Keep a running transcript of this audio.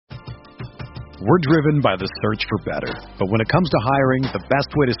We're driven by the search for better. But when it comes to hiring, the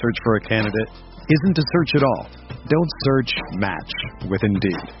best way to search for a candidate isn't to search at all. Don't search, match with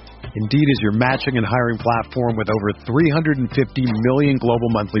Indeed. Indeed is your matching and hiring platform with over 350 million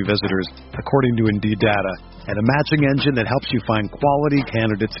global monthly visitors, according to Indeed data, and a matching engine that helps you find quality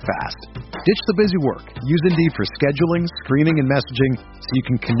candidates fast. Ditch the busy work. Use Indeed for scheduling, screening, and messaging so you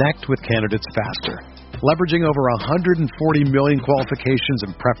can connect with candidates faster. Leveraging over 140 million qualifications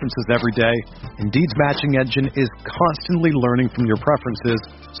and preferences every day, Indeed's matching engine is constantly learning from your preferences,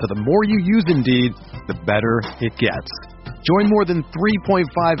 so the more you use Indeed, the better it gets. Join more than 3.5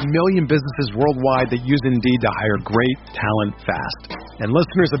 million businesses worldwide that use Indeed to hire great talent fast. And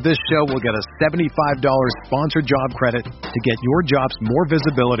listeners of this show will get a $75 sponsored job credit to get your jobs more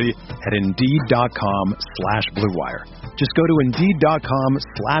visibility at Indeed.com/Blue Wire. Just go to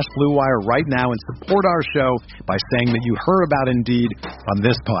Indeed.com/Blue Wire right now and support our show by saying that you heard about Indeed on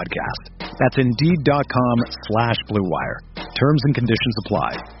this podcast. That's Indeed.com/Blue Wire. Terms and conditions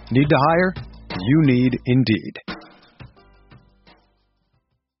apply. Need to hire? You need Indeed.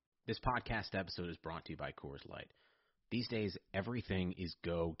 This podcast episode is brought to you by Coors Light. These days, everything is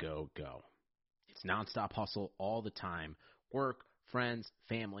go, go, go. It's nonstop hustle all the time. Work, friends,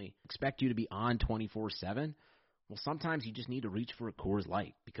 family expect you to be on 24/7. Well, sometimes you just need to reach for a Coors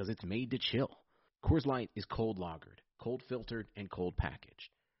Light because it's made to chill. Coors Light is cold lagered, cold filtered, and cold packaged.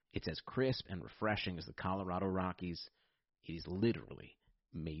 It's as crisp and refreshing as the Colorado Rockies. It is literally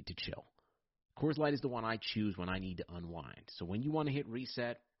made to chill. Coors Light is the one I choose when I need to unwind. So when you want to hit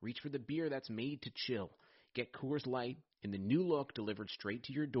reset, reach for the beer that's made to chill. Get Coors Light in the new look delivered straight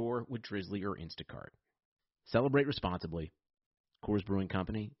to your door with Drizzly or Instacart. Celebrate responsibly. Coors Brewing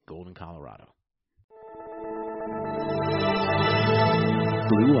Company, Golden, Colorado.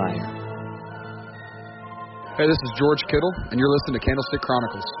 Blue Wire. Hey, this is George Kittle, and you're listening to Candlestick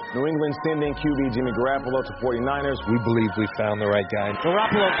Chronicles. New England's sending QB Jimmy Garoppolo to 49ers. We believe we found the right guy.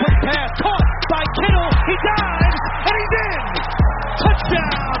 Garoppolo, quick pass, caught by Kittle. He dives, and he's in.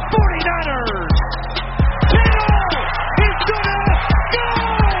 Touchdown, 49ers. Kittle is gonna go.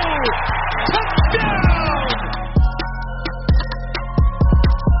 Touchdown.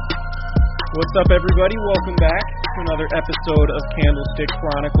 What's up, everybody? Welcome back to another episode of Candlestick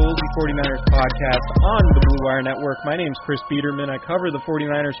Chronicles, the 49ers podcast on the Blue Wire Network. My name's Chris Biederman. I cover the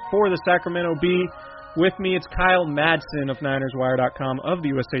 49ers for the Sacramento Bee. With me, it's Kyle Madsen of NinersWire.com of the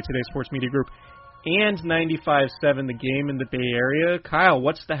USA Today Sports Media Group and 95.7 The Game in the Bay Area. Kyle,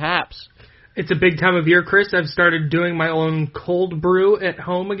 what's the haps? It's a big time of year, Chris. I've started doing my own cold brew at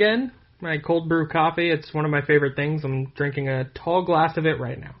home again. My cold brew coffee. It's one of my favorite things. I'm drinking a tall glass of it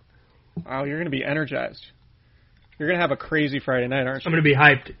right now. Wow, you're going to be energized. You're going to have a crazy Friday night, aren't you? I'm going to be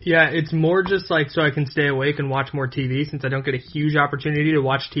hyped. Yeah, it's more just like so I can stay awake and watch more TV since I don't get a huge opportunity to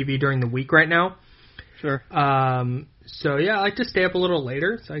watch TV during the week right now. Sure. So, yeah, I like to stay up a little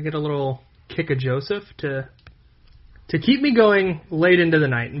later so I get a little kick of Joseph to keep me going late into the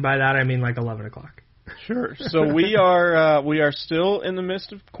night. And by that, I mean like 11 o'clock. Sure. So we are still in the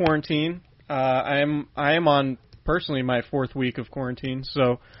midst of quarantine. I am on, personally, my fourth week of quarantine.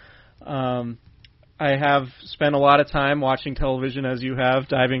 So I have spent a lot of time watching television, as you have,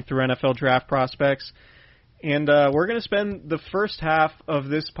 diving through NFL draft prospects. And we're going to spend the first half of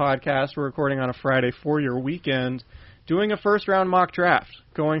this podcast, we're recording on a Friday for your weekend, doing a first-round mock draft,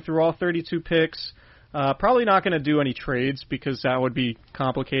 going through all 32 picks. Probably not going to do any trades because that would be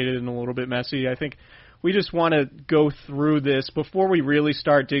complicated and a little bit messy. I think we just want to go through this before we really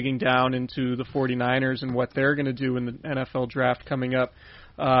start digging down into the 49ers and what they're going to do in the NFL draft coming up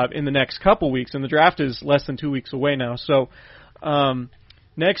in the next couple weeks. And the draft is less than 2 weeks away now. So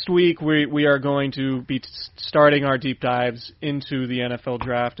next week we are going to be starting our deep dives into the NFL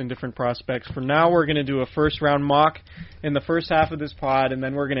draft and different prospects. For now, we're going to do a first-round mock in the first half of this pod, and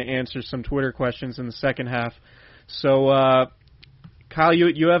then we're going to answer some Twitter questions in the second half. So, Kyle,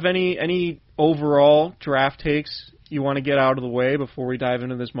 you have any overall draft takes you want to get out of the way before we dive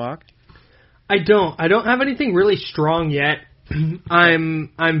into this mock? I don't have anything really strong yet.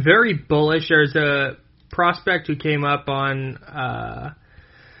 I'm very bullish. There's a prospect who came up on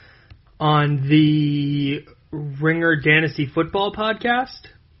the Ringer Dynasty Football podcast,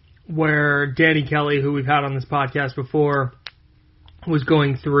 where Danny Kelly, who we've had on this podcast before, was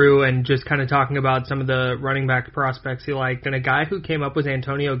going through and just kind of talking about some of the running back prospects he liked. And a guy who came up was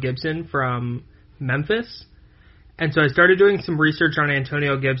Antonio Gibson from Memphis. And so I started doing some research on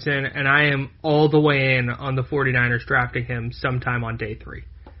Antonio Gibson, and I am all the way in on the 49ers drafting him sometime on day 3.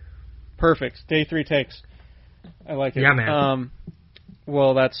 Perfect. Day 3 takes. I like it. Yeah, man.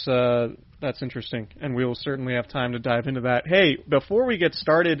 Well, that's That's interesting, and we will certainly have time to dive into that. Hey, before we get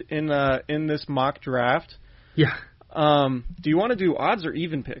started in this mock draft, do you want to do odds or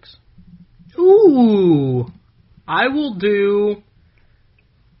even picks? Ooh, I will do.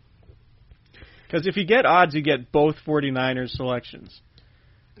 Because if you get odds, you get both 49ers selections.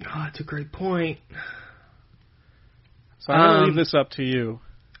 Oh, that's a great point. So I'm going to leave this up to you.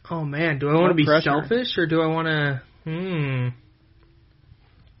 Oh man, do I want to be selfish or do I want to?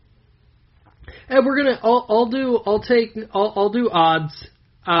 Hey, we're gonna. I'll do odds.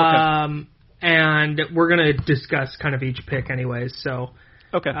 Okay. And we're gonna discuss kind of each pick, anyways. So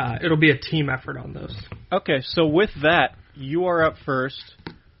okay, it'll be a team effort on those. Okay, so with that, you are up first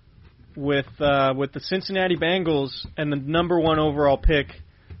with the Cincinnati Bengals and the number 1 overall pick.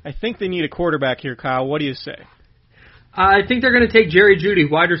 I think they need a quarterback here, Kyle. What do you say? I think they're going to take Jerry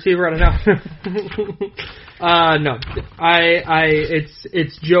Jeudy, wide receiver. I don't know. No,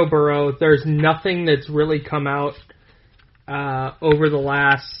 it's Joe Burrow. There's nothing that's really come out over the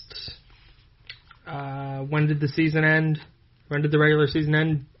last. When did the season end? When did the regular season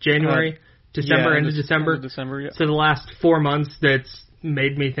end? January, December, end of December. End of December, yeah. So the last 4 months, that's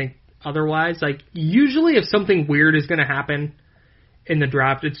made me think otherwise. Like usually, if something weird is going to happen in the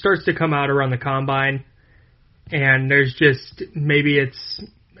draft, it starts to come out around the combine. And there's just, maybe it's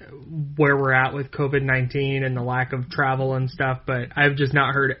where we're at with COVID-19 and the lack of travel and stuff, but I've just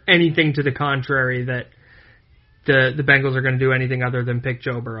not heard anything to the contrary that the Bengals are going to do anything other than pick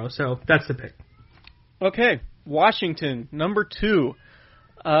Joe Burrow. So that's the pick. Okay. Washington, number 2.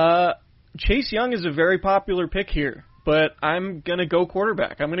 Chase Young is a very popular pick here, but I'm going to go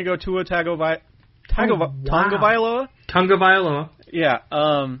quarterback. I'm going to go Tua Tagovailoa. Tagovailoa. Yeah.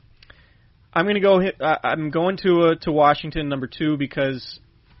 I'm going to go. I'm going to Washington number 2 because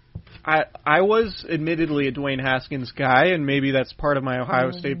I was admittedly a Dwayne Haskins guy, and maybe that's part of my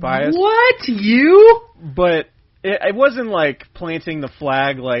Ohio State bias. What, you? But it wasn't like planting the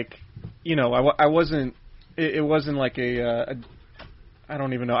flag, like I wasn't. It wasn't like a I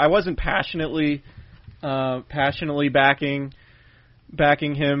don't even know. I wasn't passionately backing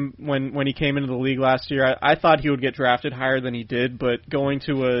him when he came into the league last year. I thought he would get drafted higher than he did, but going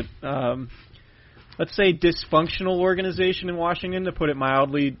to a let's say dysfunctional organization in Washington, to put it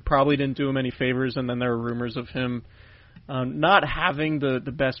mildly, probably didn't do him any favors. And then there were rumors of him not having the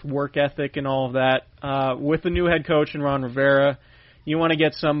best work ethic and all of that. With the new head coach in Ron Rivera, you want to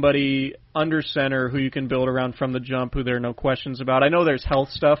get somebody under center who you can build around from the jump, who there are no questions about. I know there's health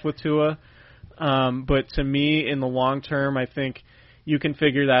stuff with Tua, but to me, in the long term, I think you can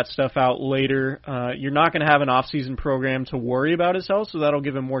figure that stuff out later. You're not going to have an off-season program to worry about his health, so that'll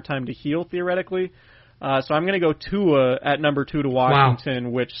give him more time to heal, theoretically. So I'm going to go Tua at number 2 to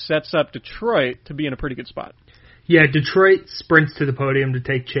Washington, which sets up Detroit to be in a pretty good spot. Yeah, Detroit sprints to the podium to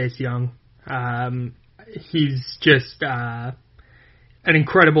take Chase Young. He's just an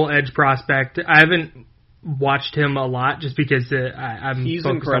incredible edge prospect. I haven't watched him a lot just because I'm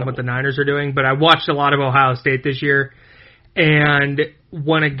focused on what the Niners are doing, but I watched a lot of Ohio State this year. And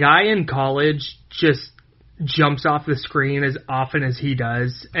when a guy in college just jumps off the screen as often as he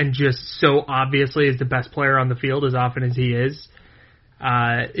does, and just so obviously is the best player on the field as often as he is,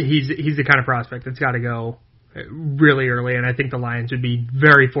 he's the kind of prospect that's got to go really early, and I think the Lions would be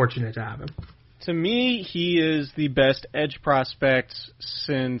very fortunate to have him. To me, he is the best edge prospect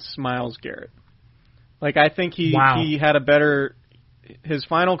since Myles Garrett. Like, I think he had his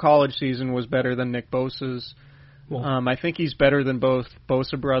final college season was better than Nick Bosa's. I think he's better than both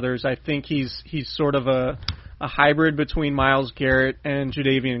Bosa brothers. I think he's sort of a hybrid between Myles Garrett and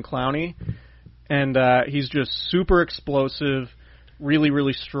Jadeveon Clowney. And he's just super explosive, really,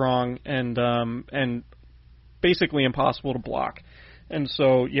 really strong, and basically impossible to block. And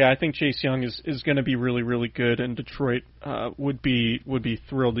so, yeah, I think Chase Young is going to be really, really good, and Detroit would be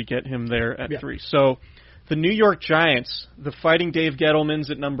thrilled to get him there at 3. So the New York Giants, the Fighting Dave Gettleman's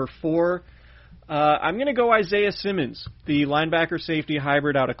at number 4. I'm going to go Isaiah Simmons, the linebacker safety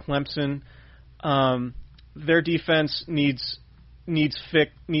hybrid out of Clemson. Their defense needs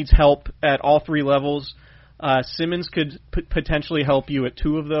help at all 3 levels. Simmons could potentially help you at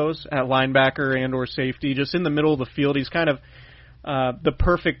 2 of those, at linebacker and or safety. Just in the middle of the field, he's kind of the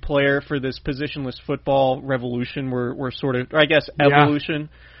perfect player for this positionless football revolution we're sort of, or I guess evolution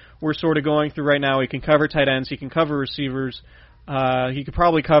we're sort of going through right now. He can cover tight ends, he can cover receivers. He could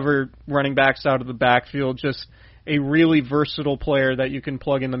probably cover running backs out of the backfield. Just a really versatile player that you can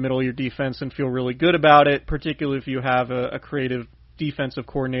plug in the middle of your defense and feel really good about it, particularly if you have a creative defensive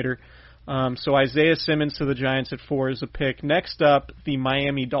coordinator. So Isaiah Simmons to the Giants at 4 is a pick. Next up, the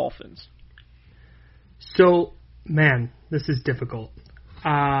Miami Dolphins. So, man, this is difficult.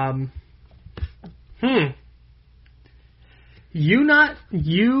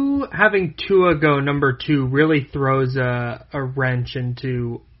 You having Tua go number 2 really throws a wrench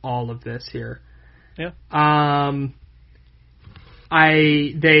into all of this here. Yeah.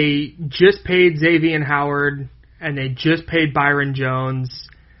 They just paid Xavier Howard and they just paid Byron Jones.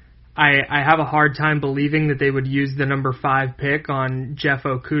 I have a hard time believing that they would use the number 5 pick on Jeff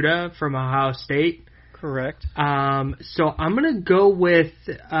Okudah from Ohio State. Correct. So I'm going to go with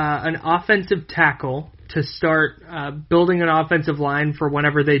an offensive tackle to start building an offensive line for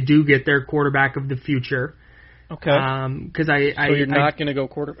whenever they do get their quarterback of the future. Okay. So you're not going to go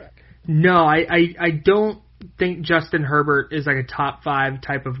quarterback? No, I don't think Justin Herbert is like a top 5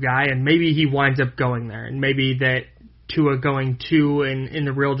 type of guy, and maybe he winds up going there, and maybe that Tua going 2 in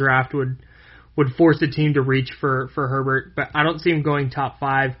the real draft would force a team to reach for Herbert, but I don't see him going top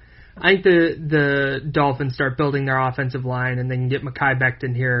 5. I think the Dolphins start building their offensive line, and they can get Mekhi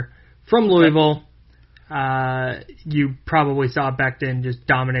Becton here from Louisville. You probably saw Becton just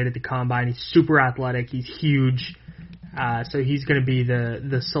dominated the combine. He's super athletic. He's huge. So he's going to be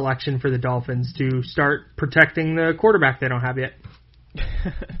the selection for the Dolphins to start protecting the quarterback they don't have yet.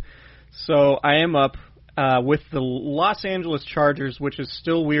 So I am up with the Los Angeles Chargers, which is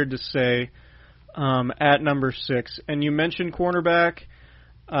still weird to say, at number 6. And you mentioned cornerback.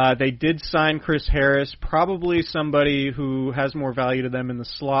 They did sign Chris Harris, probably somebody who has more value to them in the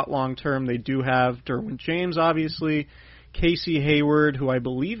slot long term. They do have Derwin James, obviously, Casey Hayward, who I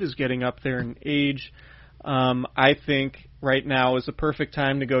believe is getting up there in age. I think right now is the perfect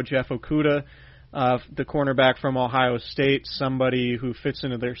time to go Jeff Okudah, the cornerback from Ohio State, somebody who fits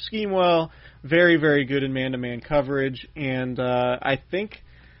into their scheme well, very, very good in man-to-man coverage, and I think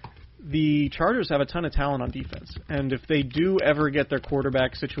the Chargers have a ton of talent on defense, and if they do ever get their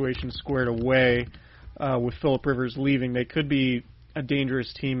quarterback situation squared away with Phillip Rivers leaving, they could be a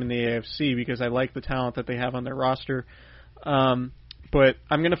dangerous team in the AFC because I like the talent that they have on their roster. But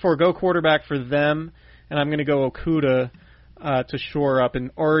I'm going to forego quarterback for them, and I'm going to go Okudah to shore up an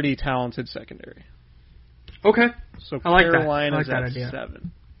already talented secondary. Okay. So I like Carolina's that at idea.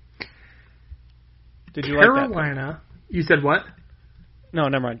 7. Did you like that? Carolina. You said what? No,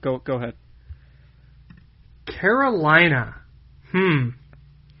 never mind. Go ahead. Carolina. Man,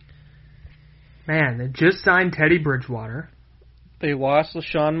 they just signed Teddy Bridgewater. They lost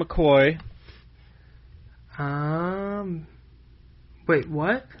LaShawn McCoy. Wait,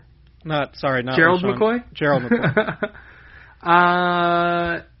 what? Not Gerald LaShawn. McCoy? Gerald McCoy.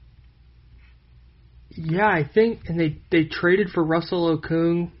 Yeah, I think, and they traded for Russell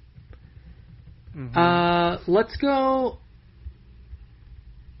Okung. Mm-hmm. Let's go.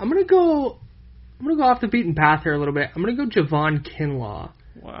 I'm gonna go off the beaten path here a little bit. I'm gonna go Javon Kinlaw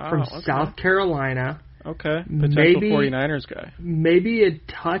from South Carolina. Okay, potential 49ers guy. Maybe a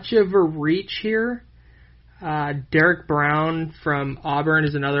touch of a reach here. Derek Brown from Auburn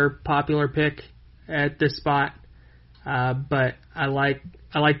is another popular pick at this spot, but I like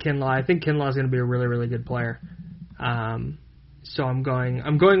Kinlaw. I think Kinlaw is going to be a really, really good player. So I'm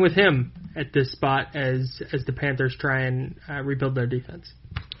going with him at this spot as the Panthers try and rebuild their defense.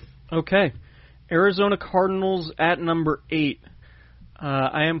 Okay, Arizona Cardinals at number 8.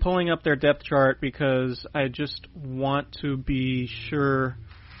 I am pulling up their depth chart because I just want to be sure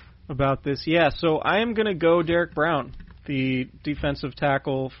about this. Yeah, so I am going to go Derek Brown, the defensive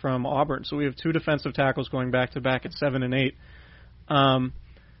tackle from Auburn. So we have 2 defensive tackles going back-to-back at 7 and 8. I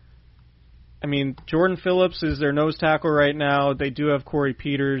mean, Jordan Phillips is their nose tackle right now. They do have Corey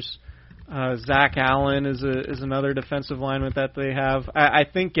Peters. Zach Allen is another defensive lineman that they have. I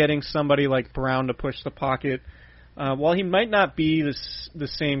think getting somebody like Brown to push the pocket, while he might not be the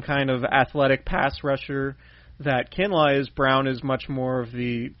same kind of athletic pass rusher that Kinlaw is, Brown is much more of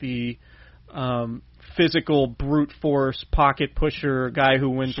the physical brute force pocket pusher, guy who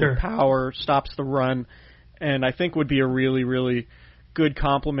wins with power, stops the run, and I think would be a really, really good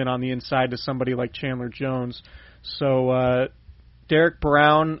complement on the inside to somebody like Chandler Jones. So Derek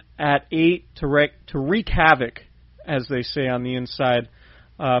Brown at 8 to wreak havoc, as they say on the inside,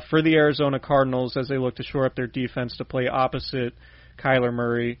 for the Arizona Cardinals as they look to shore up their defense to play opposite Kyler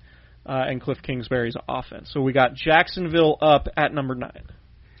Murray and Cliff Kingsbury's offense. So we got Jacksonville up at number 9.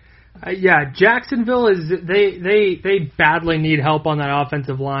 Yeah, Jacksonville is they badly need help on that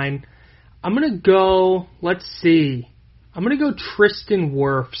offensive line. I'm gonna go. Let's see. I'm gonna go Tristan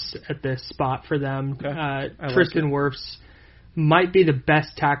Wirfs at this spot for them. Okay. Tristan Wirfs might be the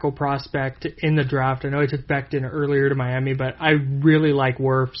best tackle prospect in the draft. I know he took Becton earlier to Miami, but I really like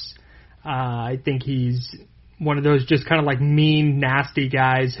Wirfs. I think he's one of those just kind of like mean, nasty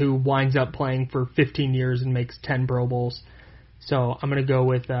guys who winds up playing for 15 years and makes 10 Pro Bowls. So I'm gonna go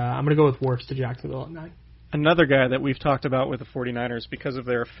with Wirfs to Jacksonville at 9. Another guy that we've talked about with the 49ers because of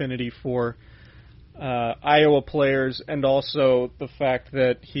their affinity for Iowa players and also the fact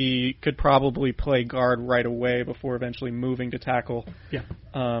that he could probably play guard right away before eventually moving to tackle. Yeah.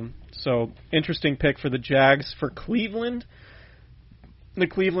 So interesting pick for the Jags. For Cleveland, the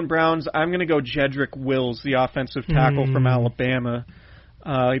Cleveland Browns, I'm going to go Jedrick Wills, the offensive tackle from Alabama.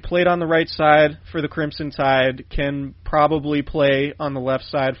 He played on the right side for the Crimson Tide, can probably play on the left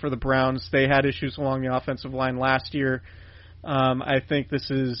side for the Browns. They had issues along the offensive line last year. I think this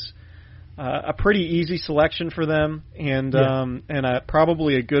is a pretty easy selection for them, and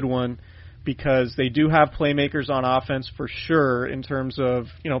probably a good one because they do have playmakers on offense for sure in terms of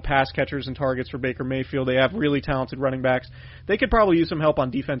pass catchers and targets for Baker Mayfield. They have really talented running backs. They could probably use some help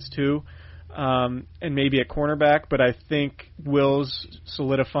on defense too. And maybe at cornerback, but I think Wills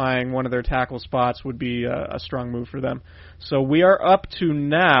solidifying one of their tackle spots would be a strong move for them. So we are up to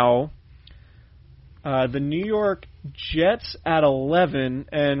now the New York Jets at 11,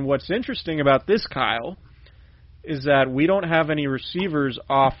 and what's interesting about this, Kyle, is that we don't have any receivers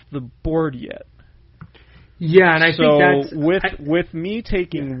off the board yet. Yeah, and I think that's... with me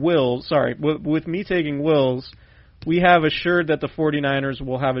taking Wills, we have assured that the 49ers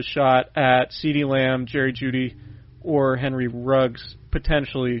will have a shot at CeeDee Lamb, Jerry Jeudy, or Henry Ruggs,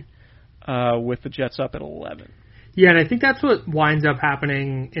 potentially, with the Jets up at 11. Yeah, and I think that's what winds up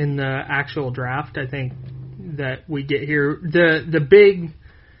happening in the actual draft. I think that we get here. The big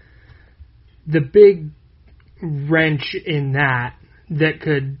wrench in that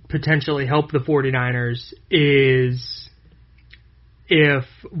could potentially help the 49ers is if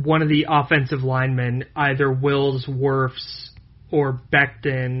one of the offensive linemen, either Wills, Wirfs, or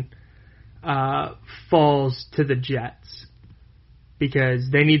Becton, falls to the Jets, because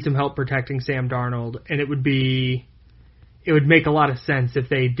they need some help protecting Sam Darnold, and it would make a lot of sense if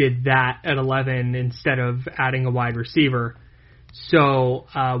they did that at 11 instead of adding a wide receiver. So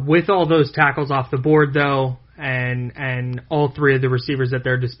with all those tackles off the board, though, and all three of the receivers at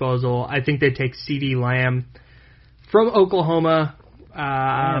their disposal, I think they take CeeDee Lamb from Oklahoma.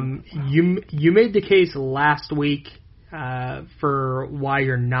 You made the case last week for why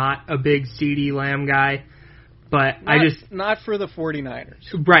you're not a big CeeDee Lamb guy, but not for the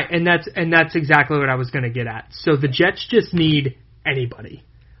 49ers, right? And that's exactly what I was going to get at. So the Jets just need anybody.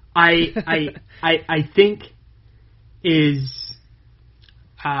 I think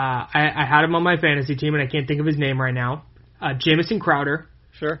I had him on my fantasy team, and I can't think of his name right now. Jamison Crowder.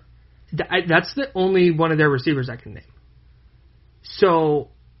 Sure. That's the only one of their receivers I can name. So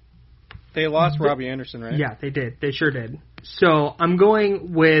they lost Robbie Anderson, right? Yeah, they did. They sure did. So I'm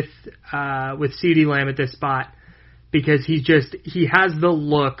going with CeeDee Lamb at this spot because he has the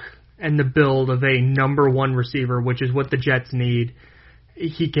look and the build of a number one receiver, which is what the Jets need.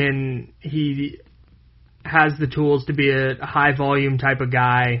 He has the tools to be a high volume type of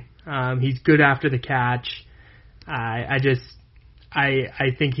guy. He's good after the catch. I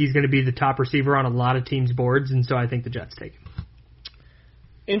think he's going to be the top receiver on a lot of teams' boards, and so I think the Jets take him.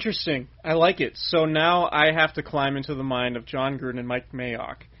 Interesting. I like it. So now I have to climb into the mind of John Gruden and Mike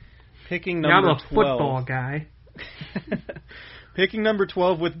Mayock. Picking number 12. I'm a football guy. Picking number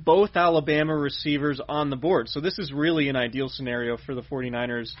 12 with both Alabama receivers on the board. So this is really an ideal scenario for the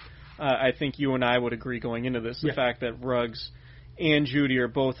 49ers. I think you and I would agree going into this. The fact that Ruggs and Jeudy are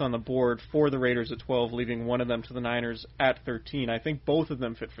both on the board for the Raiders at 12, leaving one of them to the Niners at 13. I think both of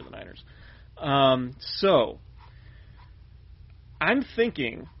them fit for the Niners. So I'm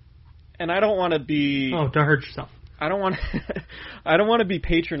thinking, and I don't want to be... Oh, don't hurt yourself. I don't want to be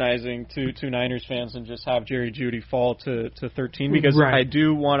patronizing to Niners fans and just have Jerry Jeudy fall to 13 because I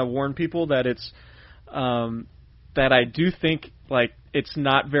do want to warn people that it's that I do think it's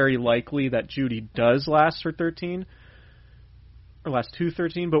not very likely that Jeudy does last to 13.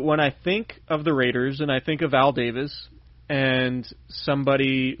 But when I think of the Raiders and I think of Al Davis and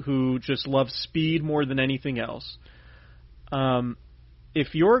somebody who just loves speed more than anything else,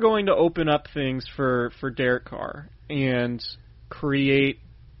 if you're going to open up things for Derek Carr and create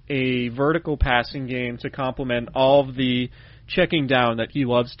a vertical passing game to complement all of the checking down that he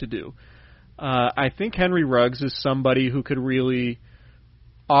loves to do, I think Henry Ruggs is somebody who could really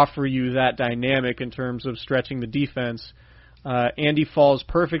offer you that dynamic in terms of stretching the defense. And he falls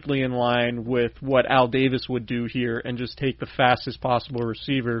perfectly in line with what Al Davis would do here and just take the fastest possible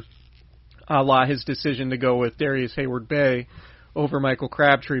receiver, a la his decision to go with Darius Hayward-Bay over Michael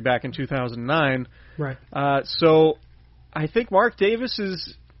Crabtree back in 2009. Right. So I think Mark Davis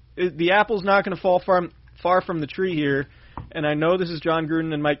the apple's not going to fall far from the tree here, and I know this is John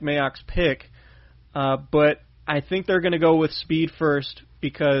Gruden and Mike Mayock's pick, but I think they're going to go with speed first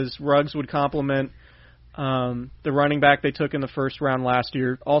because Ruggs would complement the running back they took in the first round last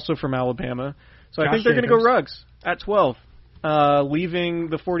year, also from Alabama. So I think they're going to go Ruggs at 12, leaving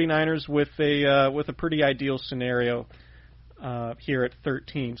the 49ers with a pretty ideal scenario here at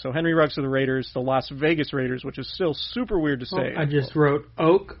 13. So Henry Ruggs to the Raiders, the Las Vegas Raiders, which is still super weird to say. I just wrote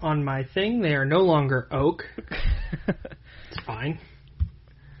Oak on my thing. They are no longer Oak. It's fine.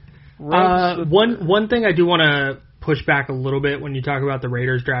 One thing I do want to push back a little bit when you talk about the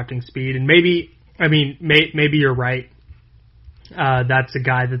Raiders drafting speed, and maybe you're right. That's a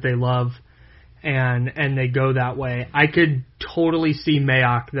guy that they love, and they go that way. I could totally see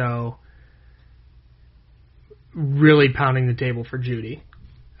Mayock, though, really pounding the table for Jeudy,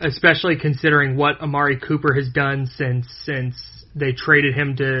 especially considering what Amari Cooper has done since they traded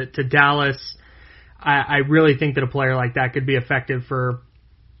him to Dallas. I really think that a player like that could be effective for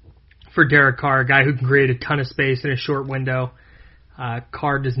Derek Carr, a guy who can create a ton of space in a short window.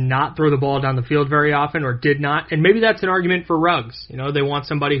 Carr does not throw the ball down the field very often, or did not, and maybe that's an argument for Ruggs. You know, they want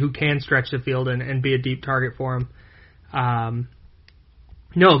somebody who can stretch the field and be a deep target for him.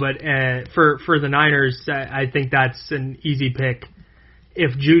 No, but for the Niners, I think that's an easy pick.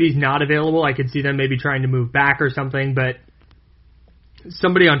 If Judy's not available, I could see them maybe trying to move back or something, but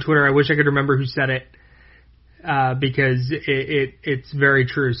somebody on Twitter, I wish I could remember who said it, because it's very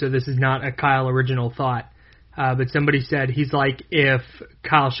true. So this is not a Kyle original thought. But somebody said he's like if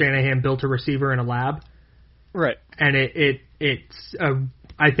Kyle Shanahan built a receiver in a lab. Right. And it's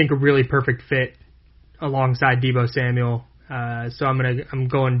I think a really perfect fit alongside Deebo Samuel. So I'm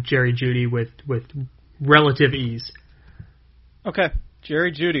going Jerry Jeudy with relative ease. Okay.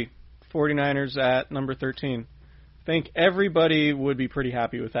 Jerry Jeudy, 49ers at number 13. I think everybody would be pretty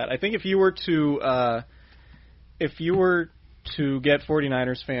happy with that. I think if you were to get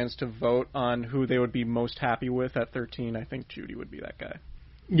 49ers fans to vote on who they would be most happy with at 13, I think Jeudy would be that guy.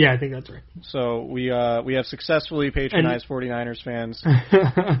 Yeah, I think that's right. So we have successfully patronized 49ers fans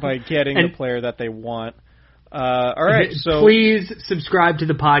by getting the player that they want. All right, so please subscribe to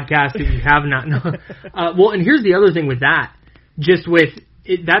the podcast if you have not. Well, and here's the other thing with that. Just with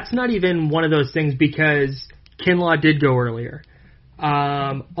it, that's not even one of those things because Kinlaw did go earlier.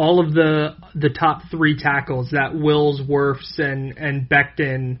 All of the top three tackles, that Wills, Wirfs, and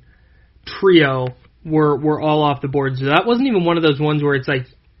Becton trio were all off the board. So that wasn't even one of those ones where it's like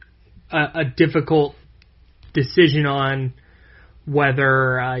a difficult decision on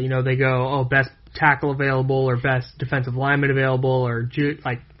whether they go best tackle available or best defensive lineman available or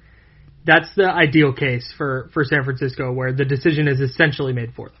that's the ideal case for San Francisco where the decision is essentially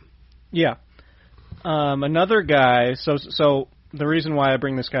made for them. Yeah. Another guy. So the reason why I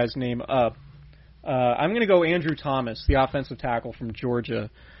bring this guy's name up, I'm going to go Andrew Thomas, the offensive tackle from Georgia,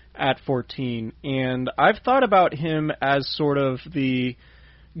 at 14. And I've thought about him as sort of the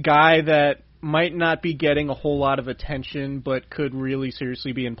guy that might not be getting a whole lot of attention, but could really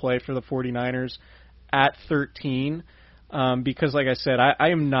seriously be in play for the 49ers at 13. Because, like I said, I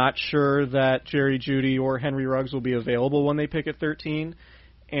am not sure that Jerry Jeudy or Henry Ruggs will be available when they pick at 13.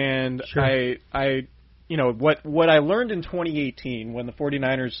 And sure. What I learned in 2018 when the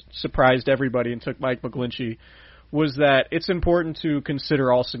 49ers surprised everybody and took Mike McGlinchey was that it's important to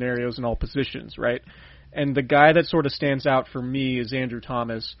consider all scenarios and all positions, right? And the guy that sort of stands out for me is Andrew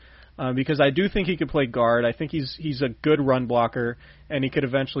Thomas because I do think he could play guard. I think he's a good run blocker, and he could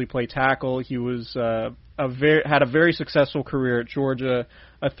eventually play tackle. He was had a very successful career at Georgia,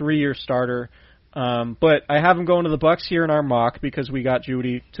 a 3-year starter. But I have him going to the Bucs here in our mock because we got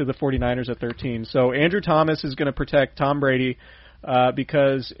Jeudy to the 49ers at 13. So Andrew Thomas is going to protect Tom Brady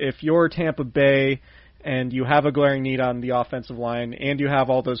because if you're Tampa Bay and you have a glaring need on the offensive line and you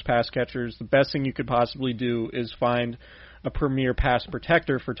have all those pass catchers, the best thing you could possibly do is find a premier pass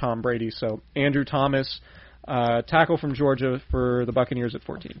protector for Tom Brady. So Andrew Thomas, tackle from Georgia for the Buccaneers at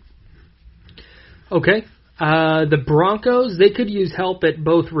 14. Okay. The Broncos, they could use help at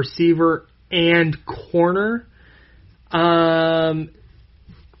both receiver and corner. As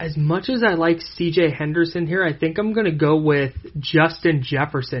much as I like C.J. Henderson here, I think I'm going to go with Justin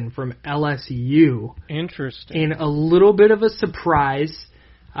Jefferson from LSU. Interesting. In a little bit of a surprise.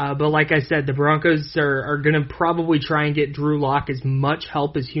 But like I said, the Broncos are going to probably try and get Drew Lock as much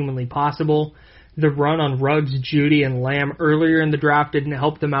help as humanly possible. The run on Ruggs, Jeudy, and Lamb earlier in the draft didn't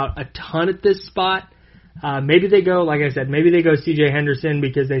help them out a ton at this spot. Maybe they go, like I said, C.J. Henderson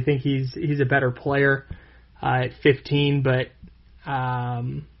because they think he's a better player at 15. But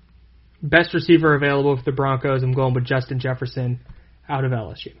best receiver available for the Broncos, I'm going with Justin Jefferson out of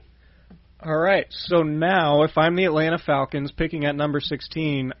LSU. All right, so now if I'm the Atlanta Falcons picking at number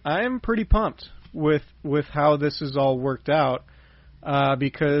 16, I'm pretty pumped with how this is all worked out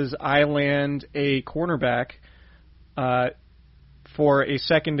because I land a cornerback for a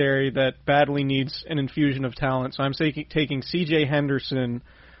secondary that badly needs an infusion of talent. So I'm taking C.J. Henderson,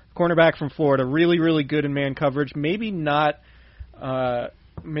 cornerback from Florida, really, really good in man coverage. Maybe not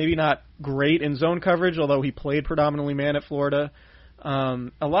great in zone coverage, although he played predominantly man at Florida. A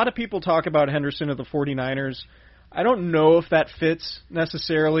lot of people talk about Henderson of the 49ers. I don't know if that fits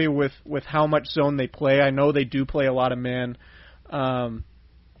necessarily with how much zone they play. I know they do play a lot of man on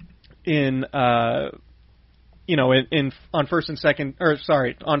first and second,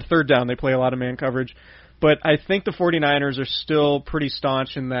 on third down they play a lot of man coverage. But I think the 49ers are still pretty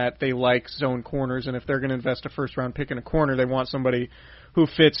staunch in that they like zone corners, and if they're going to invest a first-round pick in a corner, they want somebody who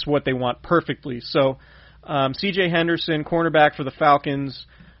fits what they want perfectly. So C.J. Henderson, cornerback for the Falcons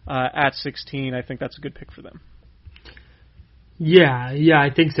at 16, I think that's a good pick for them. Yeah, I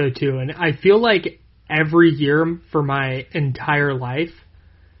think so too. And I feel like every year for my entire life,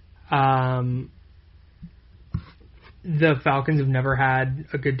 the Falcons have never had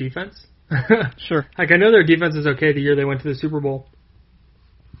a good defense. Sure. Like, I know their defense is okay the year they went to the Super Bowl.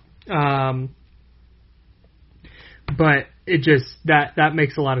 But it just that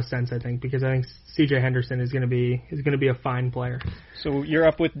makes a lot of sense, I think, because I think C.J. Henderson is going to be a fine player. So you're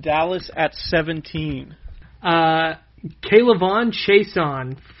up with Dallas at 17. Kayvon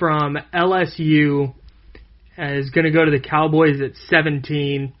Chaisson from LSU is going to go to the Cowboys at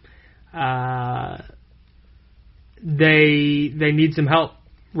 17. They need some help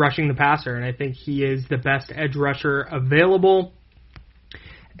rushing the passer, and I think he is the best edge rusher available.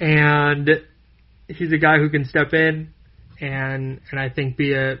 And he's a guy who can step in and I think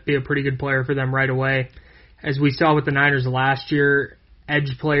be a pretty good player for them right away. As we saw with the Niners last year,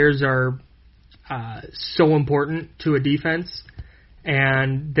 edge players are so important to a defense,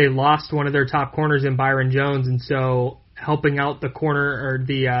 and they lost one of their top corners in Byron Jones, and so helping out the corner, or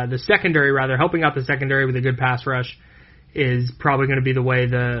the secondary rather, helping out the secondary with a good pass rush is probably going to be the way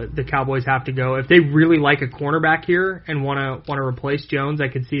the Cowboys have to go. If they really like a cornerback here and want to replace Jones, I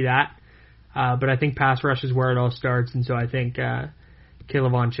could see that. But I think pass rush is where it all starts, and so I think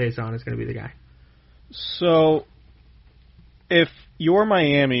Kayvon Chaisson is going to be the guy. So if you're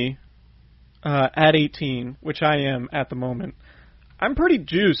Miami at 18, which I am at the moment, I'm pretty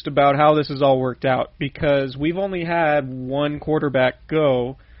juiced about how this has all worked out because we've only had one quarterback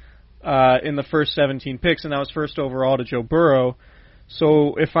go in the first 17 picks, and that was first overall to Joe Burrow.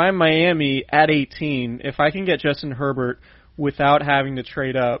 So if I'm Miami at 18, if I can get Justin Herbert without having to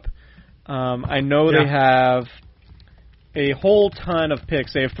trade up, I know they have a whole ton of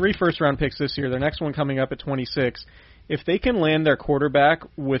picks. They have 3 first-round picks this year. Their next one coming up at 26. If they can land their quarterback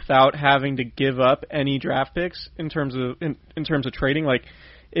without having to give up any draft picks in terms of trading, like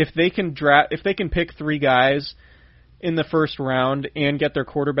if they can pick 3 guys in the first round and get their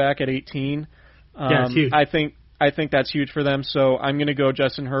quarterback at 18, it's huge. I think that's huge for them. So I'm going to go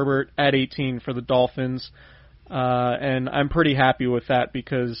Justin Herbert at 18 for the Dolphins. And I'm pretty happy with that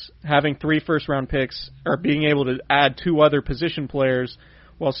because having 3 first-round picks or being able to add 2 other position players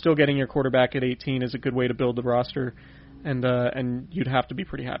while still getting your quarterback at 18 is a good way to build the roster, and you'd have to be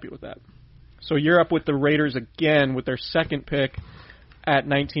pretty happy with that. So you're up with the Raiders again with their second pick at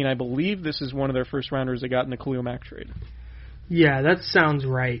 19. I believe this is one of their first-rounders they got in the Khalil Mack trade. Yeah, that sounds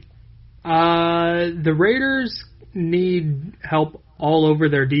right. The Raiders need help all over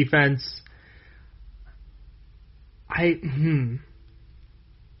their defense. I'm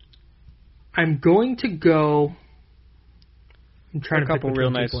going to go. I'm trying to pick between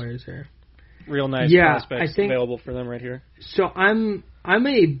real nice players here. Real nice prospects available for them right here. So I'm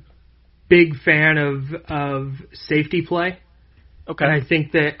a big fan of safety play. Okay. And I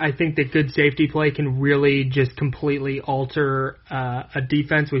think that good safety play can really just completely alter a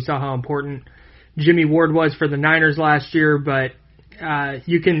defense. We saw how important Jimmy Ward was for the Niners last year, but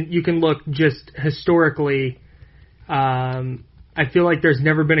you can look just historically. I feel like there's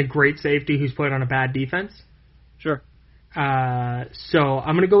never been a great safety who's played on a bad defense. Sure. So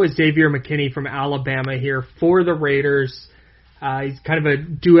I'm going to go with Xavier McKinney from Alabama here for the Raiders. He's kind of a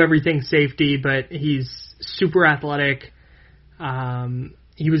do-everything safety, but he's super athletic.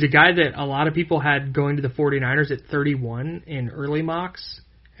 He was a guy that a lot of people had going to the 49ers at 31 in early mocks,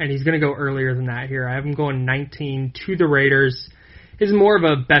 and he's going to go earlier than that here. I have him going 19 to the Raiders. He's more of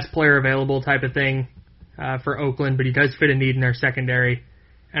a best player available type of thing for Oakland, but he does fit a need in their secondary,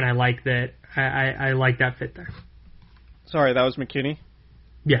 and I like that. I like that fit there. Sorry, that was McKinney?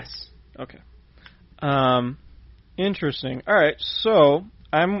 Yes. Okay. Interesting. All right, so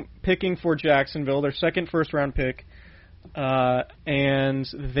I'm picking for Jacksonville, their second first-round pick. and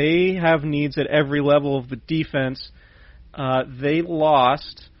they have needs at every level of the defense. They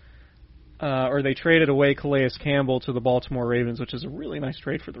lost, or they traded away Calais Campbell to the Baltimore Ravens, which is a really nice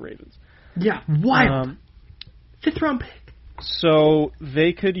trade for the Ravens. Yeah, wild. 5th round pick. So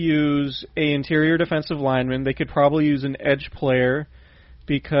they could use a interior defensive lineman. They could probably use an edge player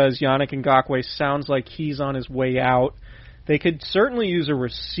because Yannick Ngakoue sounds like he's on his way out. They could certainly use a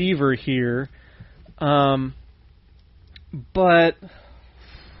receiver here. But,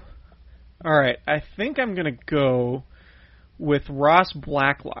 all right, I think I'm going to go with Ross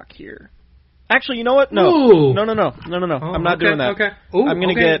Blacklock here. Actually, you know what? No. Ooh. No. Oh, I'm not doing that. Okay. Ooh, I'm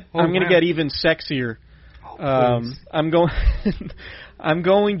going to get even sexier. I'm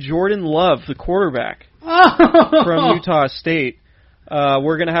going Jordan Love, the quarterback from Utah State.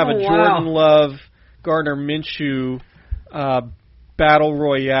 We're going to have a Jordan Love, Gardner Minshew battle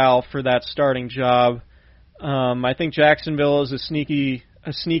royale for that starting job. I think Jacksonville is a sneaky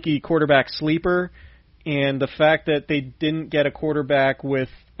quarterback sleeper, and the fact that they didn't get a quarterback with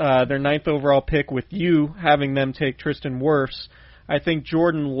their 9th overall pick with you having them take Tristan Wirfs, I think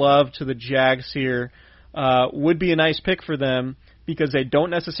Jordan Love to the Jags here would be a nice pick for them because they don't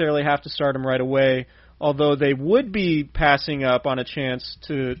necessarily have to start him right away, although they would be passing up on a chance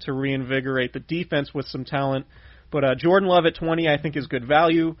to reinvigorate the defense with some talent. But Jordan Love at 20 I think is good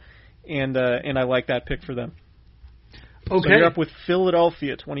value, and I like that pick for them. Okay. So you're up with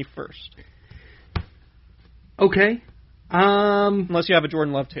Philadelphia 21st. Okay. Unless you have a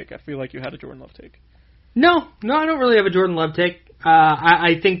Jordan Love take. I feel like you had a Jordan Love take. No, I don't really have a Jordan Love take.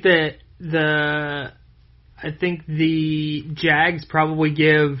 I think that the Jags probably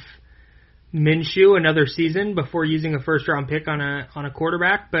give Minshew another season before using a 1st-round pick on a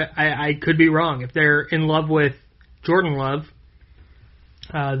quarterback, but I could be wrong. If they're in love with Jordan Love,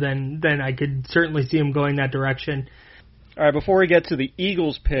 then I could certainly see him going that direction. All right, before we get to the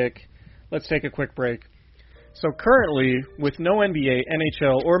Eagles pick, let's take a quick break. So currently, with no NBA,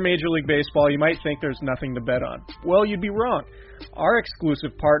 NHL, or Major League Baseball, you might think there's nothing to bet on. Well, you'd be wrong. Our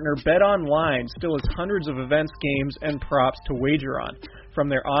exclusive partner, BetOnline, still has hundreds of events, games, and props to wager on. From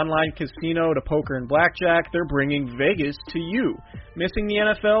their online casino to poker and blackjack, they're bringing Vegas to you. Missing the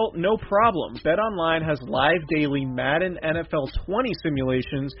NFL? No problem. BetOnline has live daily Madden NFL 20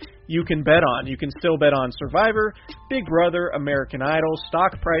 simulations you can bet on. You can still bet on Survivor, Big Brother, American Idol,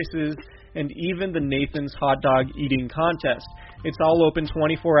 stock prices, and even the Nathan's Hot Dog Eating Contest. It's all open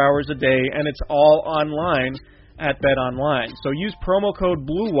 24 hours a day, and it's all online at BetOnline. So use promo code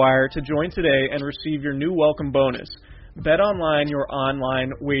BLUEWIRE to join today and receive your new welcome bonus. BetOnline, your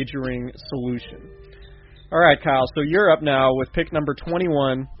online wagering solution. All right, Kyle, so you're up now with pick number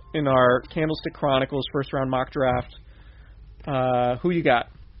 21 in our Candlestick Chronicles first-round mock draft. Who you got?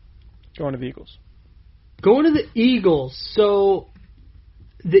 Going to the Eagles. Going to the Eagles. So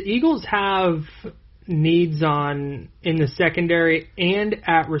the Eagles have needs in the secondary and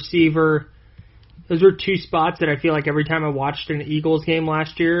at receiver. Those were 2 spots that I feel like every time I watched an Eagles game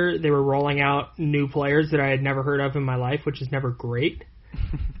last year, they were rolling out new players that I had never heard of in my life, which is never great.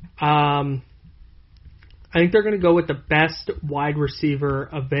 I think they're going to go with the best wide receiver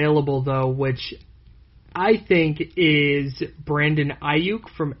available, though, which I think is Brandon Ayuk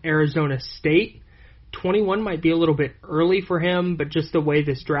from Arizona State. 21 might be a little bit early for him, but just the way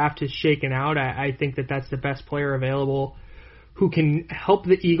this draft is shaken out, I think that that's the best player available who can help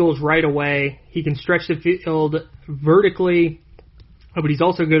the Eagles right away. He can stretch the field vertically, but he's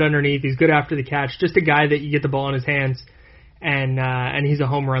also good underneath. He's good after the catch. Just a guy that you get the ball in his hands, and he's a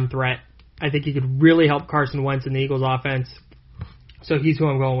home run threat. I think he could really help Carson Wentz in the Eagles offense. So he's who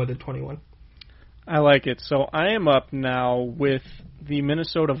I'm going with at 21. I like it. So I am up now with the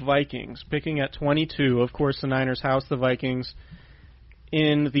Minnesota Vikings, picking at 22. Of course, the Niners house the Vikings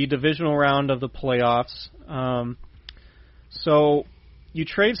in the divisional round of the playoffs. So you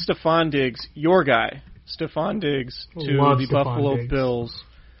trade Stephon Diggs, your guy, Stephon Diggs, to the Buffalo Bills.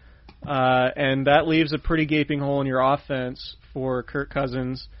 And that leaves a pretty gaping hole in your offense for Kirk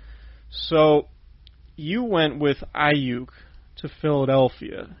Cousins. So you went with Ayuk to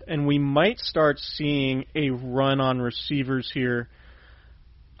Philadelphia, and we might start seeing a run on receivers here.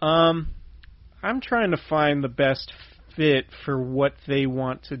 I'm trying to find the best fit for what they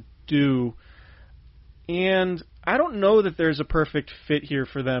want to do, and I don't know that there's a perfect fit here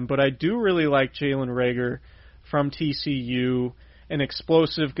for them, but I do really like Jalen Reagor from TCU, an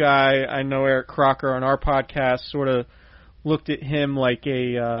explosive guy. I know Eric Crocker on our podcast sort of looked at him like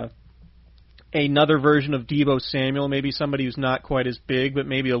another version of Deebo Samuel, maybe somebody who's not quite as big, but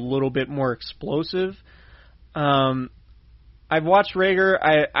maybe a little bit more explosive. I've watched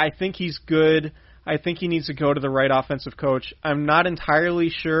Reagor. I think he's good. I think he needs to go to the right offensive coach. I'm not entirely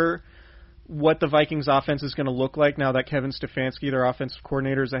sure what the Vikings offense is going to look like now that Kevin Stefanski, their offensive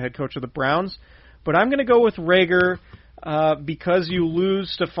coordinator, is the head coach of the Browns. But I'm going to go with Reagor because you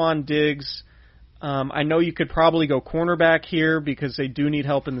lose Stephon Diggs. I know you could probably go cornerback here because they do need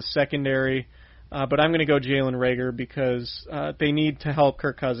help in the secondary. But I'm going to go Jalen Reagor because they need to help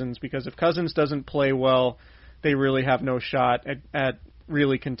Kirk Cousins, because if Cousins doesn't play well, they really have no shot at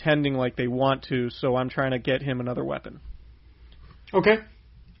really contending like they want to, so I'm trying to get him another weapon. Okay,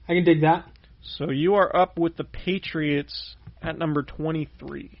 I can dig that. So you are up with the Patriots at number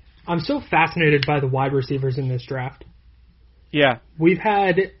 23. I'm so fascinated by the wide receivers in this draft. Yeah. We've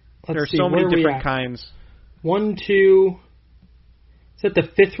had, there are so many different kinds. 1, 2, is that the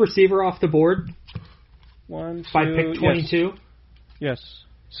fifth receiver off the board? 1, 2, by pick 22? Yes.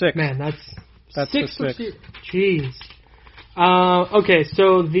 6. Man, that's six. Jeez. Okay,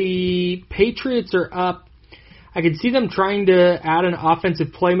 so the Patriots are up. I could see them trying to add an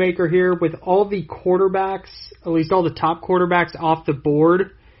offensive playmaker here with all the quarterbacks, at least all the top quarterbacks off the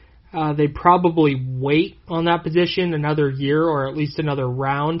board. They probably wait on that position another year or at least another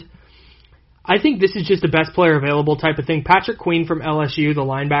round. I think this is just the best player available type of thing. Patrick Queen from LSU, the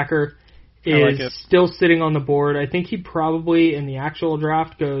linebacker, is still sitting on the board. I think he probably in the actual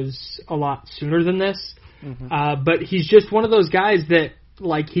draft goes a lot sooner than this. Mm-hmm. But he's just one of those guys that,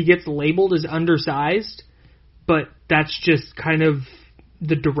 like, he gets labeled as undersized, but that's just kind of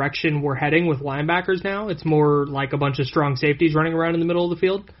the direction we're heading with linebackers now. It's more like a bunch of strong safeties running around in the middle of the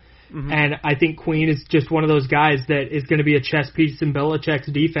field. Mm-hmm. And I think Queen is just one of those guys that is going to be a chess piece in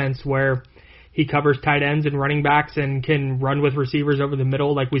Belichick's defense where he covers tight ends and running backs and can run with receivers over the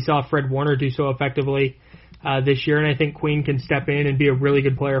middle like we saw Fred Warner do so effectively this year. And I think Queen can step in and be a really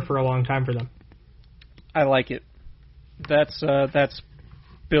good player for a long time for them. I like it. That's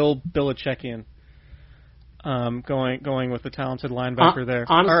Bill Belichickian. Going with the talented linebacker there.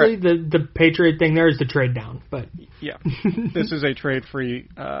 Honestly, right. the Patriot thing there is the trade down, but yeah, this is a trade-free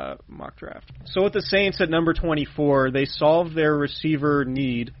mock draft. So with the Saints at number 24, they solved their receiver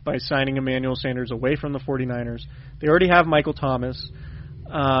need by signing Emmanuel Sanders away from the 49ers. They already have Michael Thomas.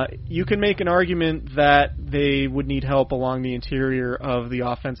 You can make an argument that they would need help along the interior of the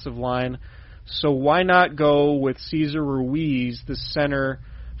offensive line. So why not go with Cesar Ruiz, the center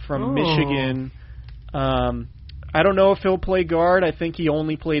from Michigan? I don't know if he'll play guard. I think he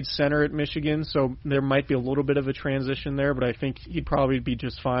only played center at Michigan, so there might be a little bit of a transition there, but I think he'd probably be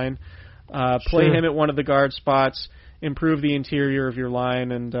just fine. Play him at one of the guard spots, improve the interior of your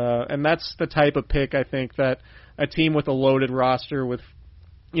line, and that's the type of pick I think that a team with a loaded roster with,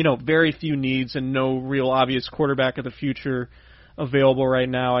 very few needs and no real obvious quarterback of the future available right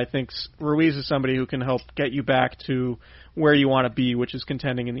now, I think Ruiz is somebody who can help get you back to where you want to be, which is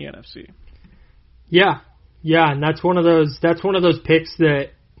contending in the NFC. Yeah, and that's one of those picks that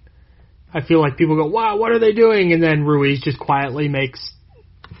I feel like people go, wow, what are they doing? And then Ruiz just quietly makes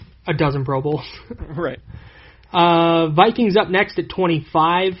a dozen Pro Bowls. Right. Vikings up next at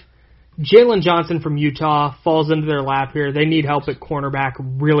 25. Jalen Johnson from Utah falls into their lap here. They need help at cornerback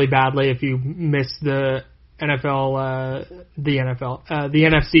really badly if you miss the NFC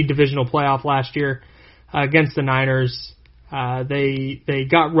divisional playoff last year against the Niners. They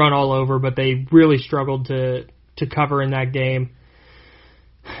got run all over, but they really struggled to cover in that game.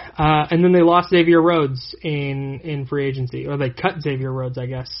 And then they lost Xavier Rhodes in free agency, or they cut Xavier Rhodes, I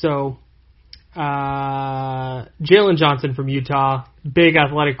guess. So Jalen Johnson from Utah, big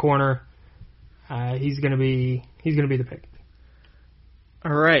athletic corner. He's gonna be the pick.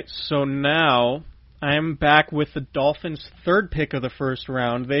 All right, so now I'm back with the Dolphins' third pick of the first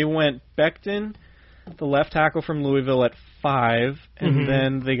round. They went Becton, the left tackle from Louisville, at 5, and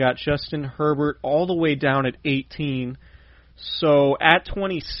then they got Justin Herbert all the way down at 18. So at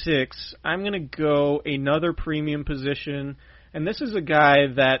 26, I'm going to go another premium position, and this is a guy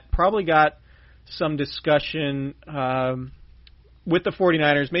that probably got some discussion with the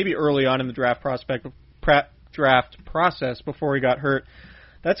 49ers, maybe early on in the draft process before he got hurt.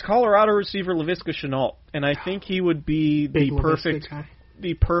 That's Colorado receiver Laviska Shenault, and I think he would be the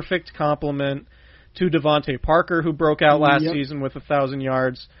perfect complement to Devontae Parker, who broke out last season with 1,000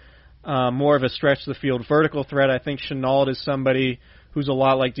 yards. More of a stretch-the-field vertical threat. I think Shenault is somebody who's a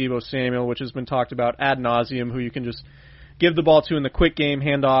lot like Deebo Samuel, which has been talked about ad nauseum, who you can just give the ball to in the quick game,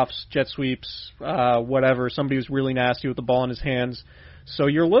 handoffs, jet sweeps, whatever, somebody who's really nasty with the ball in his hands. So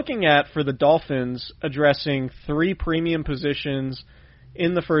you're looking at, for the Dolphins, addressing 3 premium positions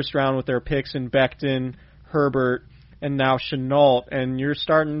in the first round with their picks in Becton, Herbert, and now Shenault, and you're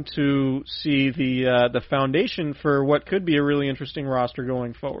starting to see the foundation for what could be a really interesting roster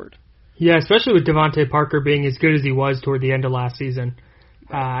going forward. Yeah, especially with Devontae Parker being as good as he was toward the end of last season.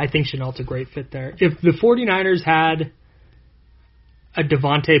 I think Shenault's a great fit there. If the 49ers had a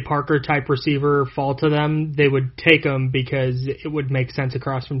Devontae Parker type receiver fall to them, they would take him because it would make sense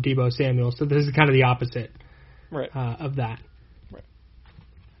across from Deebo Samuel. So this is kind of the opposite of that. Right.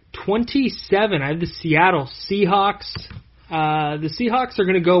 27, I have the Seattle Seahawks. The Seahawks are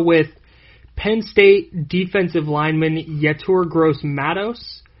going to go with Penn State defensive lineman Yetur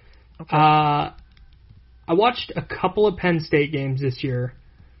Gross-Matos. Okay. I watched a couple of Penn State games this year,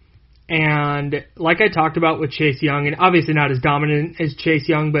 and like I talked about with Chase Young, and obviously not as dominant as Chase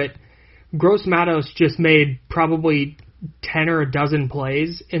Young, but Gross-Matos just made probably 10 or a dozen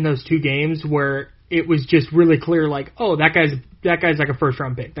plays in those two games where it was just really clear, like, oh, that guy's like a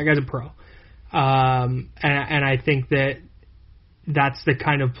first-round pick. That guy's a pro. And I think that's the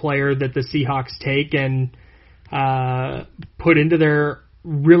kind of player that the Seahawks take and put into their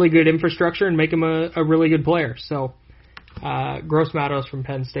really good infrastructure and make him a really good player. So Gross-Matos from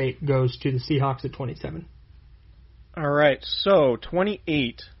Penn State goes to the Seahawks at 27. All right, so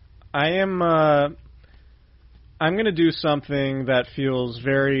 28. I'm going to do something that feels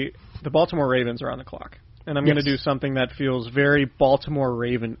very... The Baltimore Ravens are on the clock. And I'm going to do something that feels very Baltimore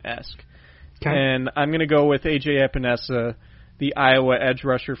Raven-esque. Okay. And I'm going to go with A.J. Epinesa, the Iowa edge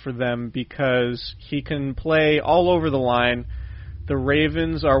rusher for them, because he can play all over the line. The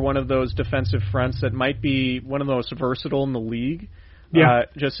Ravens are one of those defensive fronts that might be one of the most versatile in the league,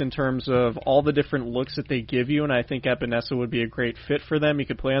 just in terms of all the different looks that they give you, and I think Epinesa would be a great fit for them. He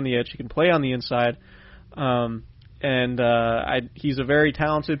could play on the edge. He can play on the inside. He's a very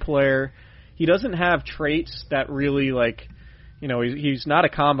talented player. He doesn't have traits that really, like, you know, he's not a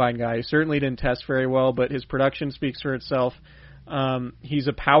combine guy. He certainly didn't test very well, but his production speaks for itself. He's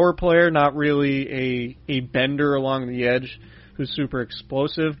a power player, not really a bender along the edge who's super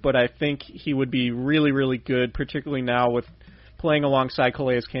explosive, but I think he would be really, really good, particularly now with playing alongside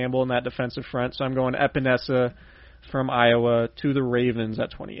Calais Campbell in that defensive front. So I'm going Epinesa from Iowa to the Ravens at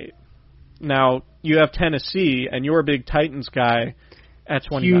 28. Now, you have Tennessee, and you're a big Titans guy at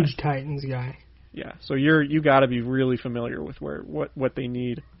 29. Huge Titans guy. Yeah, so you got to be really familiar with what they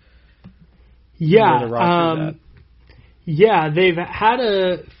need. Yeah, they've had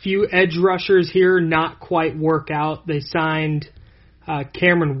a few edge rushers here not quite work out. They signed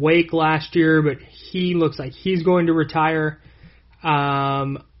Cameron Wake last year, but he looks like he's going to retire.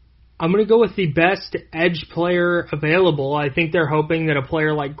 I'm going to go with the best edge player available. I think they're hoping that a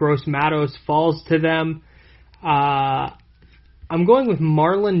player like Gross-Matos falls to them. I'm going with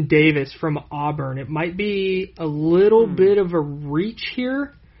Marlon Davis from Auburn. It might be a little bit of a reach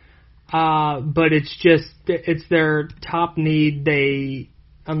here, but it's their top need.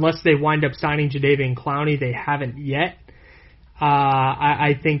 Unless they wind up signing Jadeveon Clowney, they haven't yet.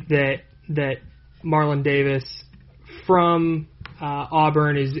 I think that Marlon Davis from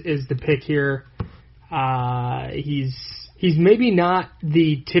Auburn is the pick here. He's maybe not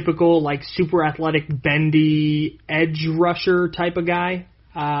the typical, like, super athletic, bendy edge rusher type of guy,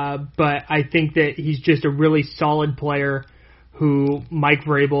 but I think that he's just a really solid player who Mike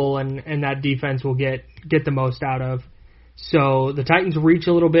Vrabel and that defense will get the most out of. So the Titans reach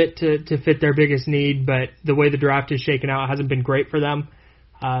a little bit to fit their biggest need, but the way the draft is shaken out hasn't been great for them.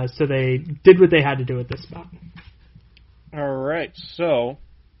 So they did what they had to do at this spot. All right, so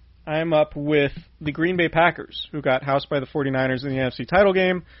I'm up with the Green Bay Packers, who got housed by the 49ers in the NFC title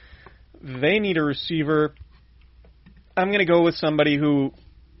game. They need a receiver. I'm going to go with somebody who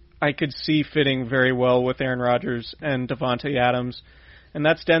I could see fitting very well with Aaron Rodgers and Devontae Adams, and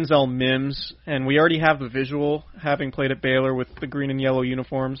that's Denzel Mims. And we already have the visual, having played at Baylor with the green and yellow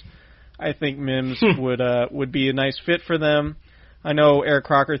uniforms. I think Mims would be a nice fit for them. I know Eric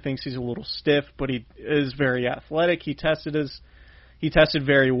Crocker thinks he's a little stiff, but he is very athletic. He tested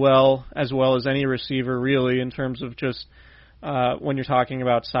very well as any receiver, really, in terms of just when you're talking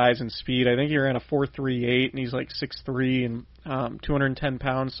about size and speed. I think he ran a 4.38, and he's like 6'3" and 210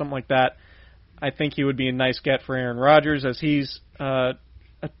 pounds, something like that. I think he would be a nice get for Aaron Rodgers as he's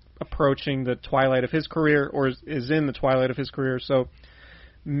approaching the twilight of his career, or is in the twilight of his career. So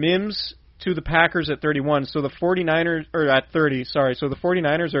Mims to the Packers at 31. So the 49ers are at 30. Sorry. So the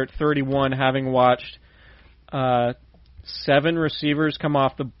 49ers are at 31, having watched 7 receivers come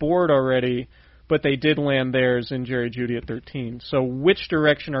off the board already, but they did land theirs in Jerry Jeudy at 13. So which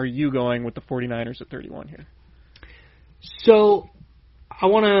direction are you going with the 49ers at 31 here? So I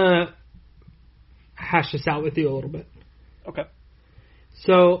want to hash this out with you a little bit. Okay.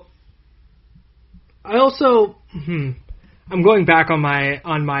 So I also I'm going back on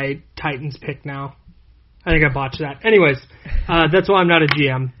my Titans pick now. I think I botched that. Anyways, that's why I'm not a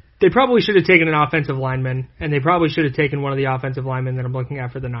GM. they probably should have taken an offensive lineman, and they probably should have taken one of the offensive linemen that I'm looking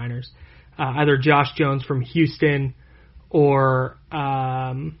at for the Niners. Either Josh Jones from Houston or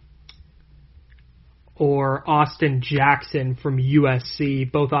Austin Jackson from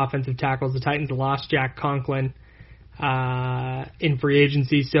USC, both offensive tackles. The Titans lost Jack Conklin in free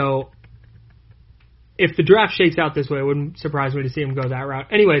agency, so if the draft shakes out this way, it wouldn't surprise me to see him go that route.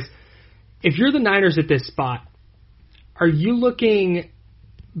 Anyways, if you're the Niners at this spot, are you looking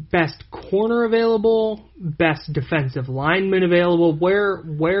best corner available, best defensive lineman available?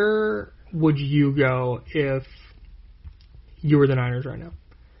 Where would you go if you were the Niners right now?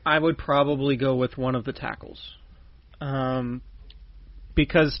 I would probably go with one of the tackles.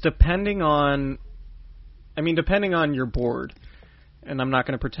 Because depending on your board, and I'm not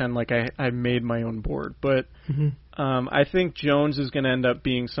going to pretend like I made my own board, but I think Jones is going to end up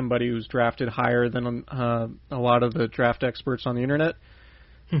being somebody who's drafted higher than a lot of the draft experts on the internet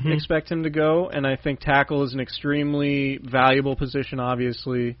expect him to go, and I think tackle is an extremely valuable position,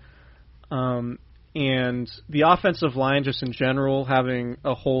 obviously. And the offensive line, just in general, having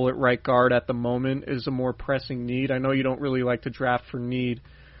a hole at right guard at the moment is a more pressing need. I know you don't really like to draft for need,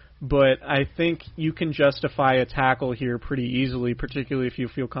 but I think you can justify a tackle here pretty easily, particularly if you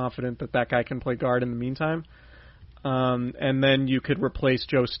feel confident that that guy can play guard in the meantime. And then you could replace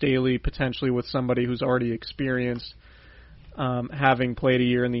Joe Staley potentially with somebody who's already experienced, having played a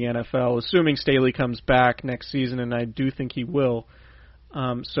year in the NFL, assuming Staley comes back next season, and I do think he will.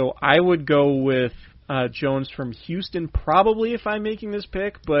 So I would go with Jones from Houston probably if I'm making this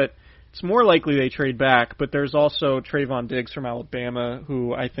pick, but it's more likely they trade back. But there's also Trayvon Diggs from Alabama,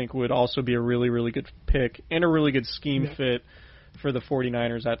 who I think would also be a really, really good pick and a really good scheme fit for the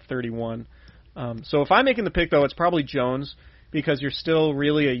 49ers at 31. So if I'm making the pick, though, it's probably Jones because you're still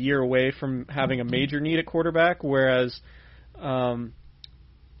really a year away from having a major need at quarterback, whereas the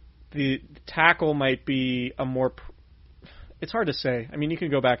tackle might be a more it's hard to say. I mean, you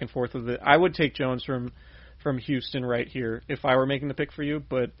can go back and forth with it. I would take Jones from Houston right here if I were making the pick for you,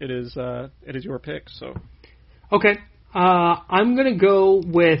 but it is your pick. So, okay, I'm gonna go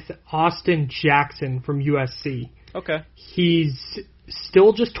with Austin Jackson from USC. Okay, he's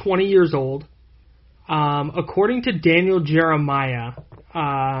still just 20 years old. According to Daniel Jeremiah,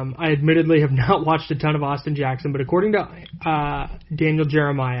 I admittedly have not watched a ton of Austin Jackson, but according to Daniel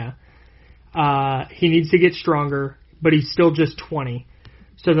Jeremiah, he needs to get stronger, but he's still just 20.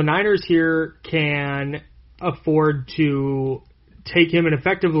 So the Niners here can afford to take him and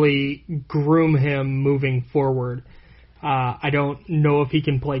effectively groom him moving forward. I don't know if he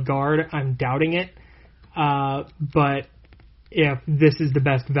can play guard. I'm doubting it. But if this is the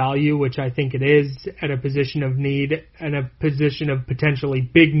best value, which I think it is, at a position of need and a position of potentially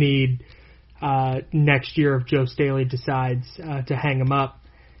big need next year if Joe Staley decides to hang him up,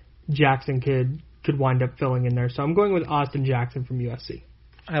 Jackson could wind up filling in there. So I'm going with Austin Jackson from USC.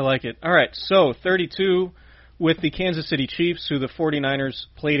 I like it. All right, so 32 with the Kansas City Chiefs, who the 49ers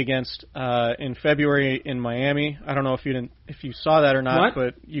played against in February in Miami. I don't know if you saw that or not,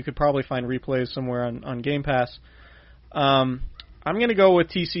 but you could probably find replays somewhere on Game Pass. I'm going to go with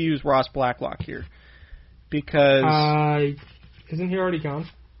TCU's Ross Blacklock here because isn't he already gone?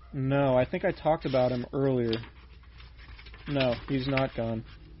 No, I think I talked about him earlier. No, he's not gone.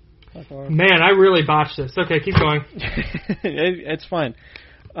 Man, I really botched this. Okay, keep going. It's fine.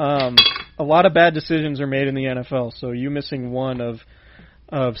 A lot of bad decisions are made in the NFL, so you missing one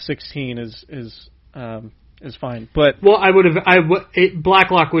of 16 is fine. But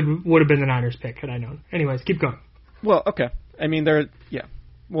Blacklock would have been the Niners pick had I known. Anyways, keep going. Well, okay. I mean,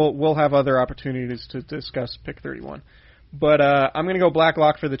 we'll have other opportunities to discuss pick 31. But I'm going to go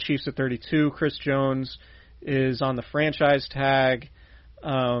Blacklock for the Chiefs at 32. Chris Jones is on the franchise tag.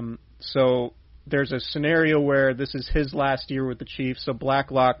 So there's a scenario where this is his last year with the Chiefs, so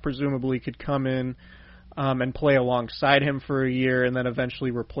Blacklock presumably could come in and play alongside him for a year and then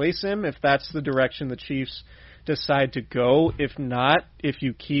eventually replace him if that's the direction the Chiefs decide to go. If not, if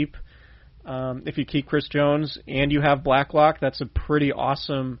you keep Chris Jones and you have Blacklock, that's a pretty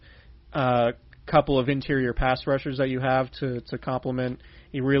awesome couple of interior pass rushers that you have to complement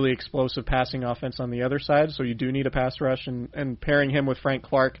a really explosive passing offense on the other side. So you do need a pass rush, and pairing him with Frank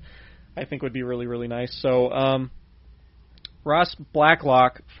Clark I think would be really, really nice. So Ross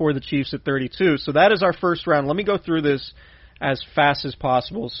Blacklock for the Chiefs at 32. So that is our first round. Let me go through this as fast as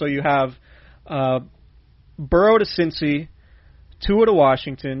possible. So you have Burrow to Cincy, Tua to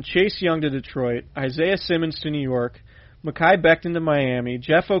Washington, Chase Young to Detroit, Isaiah Simmons to New York, Mekhi Becton to Miami,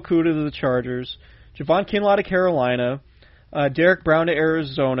 Jeff Okudah to the Chargers, Javon Kinlaw to Carolina, Derek Brown to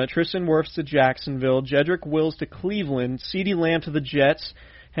Arizona, Tristan Wirfs to Jacksonville, Jedrick Wills to Cleveland, CeeDee Lamb to the Jets,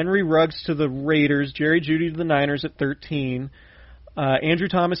 Henry Ruggs to the Raiders. Jerry Jeudy to the Niners at 13. Andrew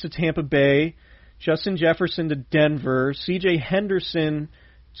Thomas to Tampa Bay. Justin Jefferson to Denver. C.J. Henderson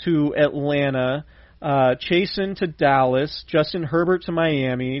to Atlanta. Chasen to Dallas. Justin Herbert to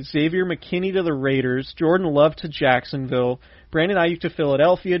Miami. Xavier McKinney to the Raiders. Jordan Love to Jacksonville. Brandon Ayuk to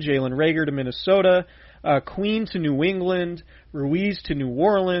Philadelphia. Jalen Reagor to Minnesota. Queen to New England. Ruiz to New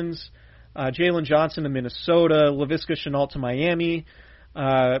Orleans. Jalen Johnson to Minnesota. Laviska Shenault to Miami.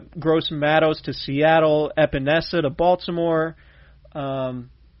 Gross Matos to Seattle. Epinesa to Baltimore.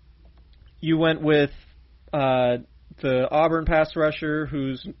 You went with the Auburn pass rusher,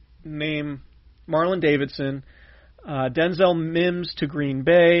 whose name Marlon Davidson. Denzel Mims to Green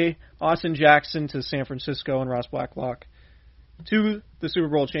Bay. Austin Jackson to San Francisco, and Ross Blacklock to the Super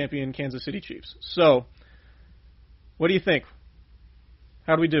Bowl champion Kansas City Chiefs. So, what do you think?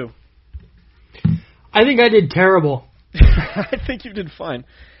 How do we do? I think I did terrible. I think you did fine.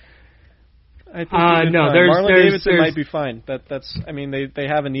 I think you did fine. Marlon Davidson might be fine. That's. I mean, they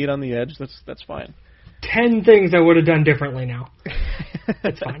have a need on the edge. That's fine. 10 things I would have done differently now.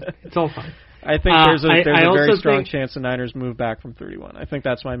 It's fine. It's all fine. I think there's a very strong chance the Niners move back from 31. I think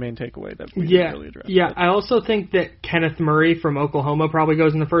that's my main takeaway that we didn't really address. Yeah, I also think that Kenneth Murray from Oklahoma probably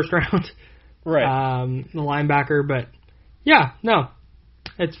goes in the first round. Right. The linebacker, but yeah, no.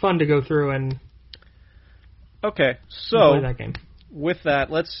 It's fun to go through and okay, so play that game. With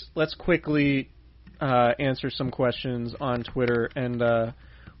that, let's quickly answer some questions on Twitter, and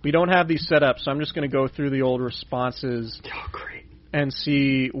we don't have these set up, so I'm just going to go through the old responses. Oh, great. And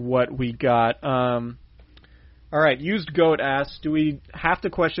see what we got. All right, Used Goat asks, do we have to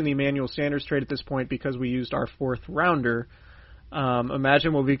question the Emmanuel Sanders trade at this point because we used our 4th rounder?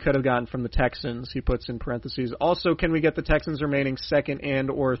 Imagine what we could have gotten from the Texans, he puts in parentheses. Also, can we get the Texans remaining 2nd and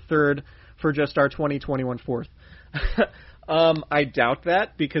or 3rd for just our 2021 4th? I doubt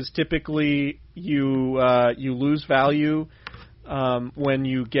that, because typically you lose value when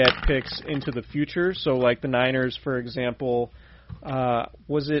you get picks into the future. So like the Niners, for example, it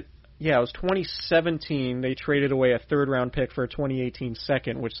was 2017, they traded away a 3rd-round pick for a 2018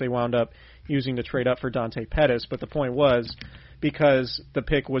 second, which they wound up using to trade up for Dante Pettis. But the point was, because the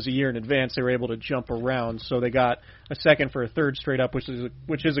pick was a year in advance, they were able to jump around. So they got a 2nd for a 3rd straight up,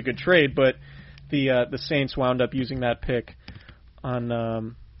 which is a good trade. But the Saints wound up using that pick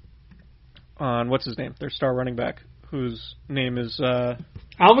on what's his name, their star running back, whose name is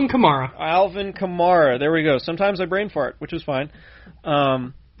Alvin Kamara. Alvin Kamara. There we go. Sometimes I brain fart, which is fine.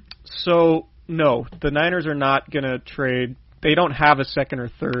 So, no, the Niners are not going to trade. They don't have a 2nd or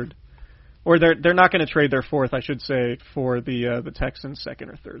 3rd. Or they're not going to trade their 4th, I should say, for the Texans' 2nd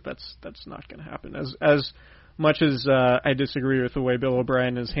or 3rd. That's not going to happen. As much as I disagree with the way Bill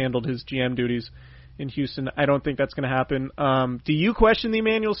O'Brien has handled his GM duties in Houston, I don't think that's going to happen. Do you question the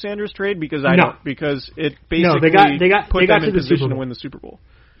Emmanuel Sanders trade? Because I don't. Because it basically put them in position to win the Super Bowl.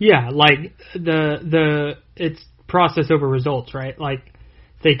 Yeah, like it's process over results, right? Like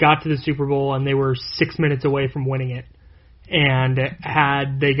they got to the Super Bowl and they were 6 minutes away from winning it. And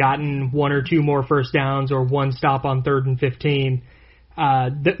had they gotten 1 or 2 more first downs or 1 stop on 3rd and 15,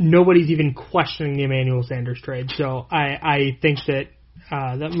 nobody's even questioning the Emmanuel Sanders trade. So I think that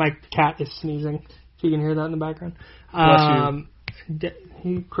my cat is sneezing. If you can hear that in the background. Bless you.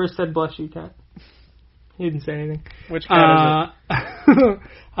 Chris said, "Bless you, cat." He didn't say anything. Which cat is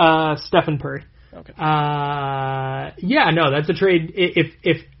it? Stephen Purry. Okay. Yeah, no, that's a trade.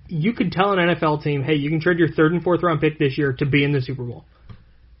 If you could tell an NFL team, hey, you can trade your 3rd and 4th round pick this year to be in the Super Bowl.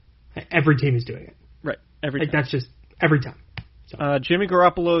 Every team is doing it. Right. Every time. That's just every time. So. Jimmy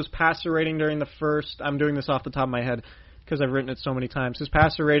Garoppolo's passer rating during the first, I'm doing this off the top of my head because I've written it so many times. His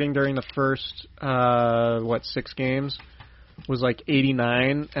passer rating during the first, 6 games was like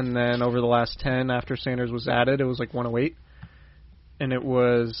 89, and then over the last 10 after Sanders was added, it was like 108. And it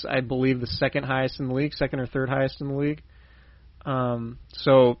was, I believe, the 2nd highest in the league, 2nd or 3rd highest in the league.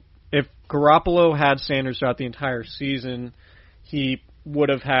 So if Garoppolo had Sanders throughout the entire season, he would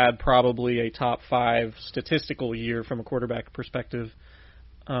have had probably a top 5 statistical year from a quarterback perspective,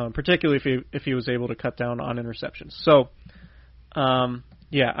 particularly if he was able to cut down on interceptions. So,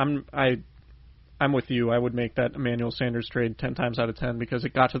 yeah, I'm with you. I would make that Emmanuel Sanders trade 10 times out of 10 because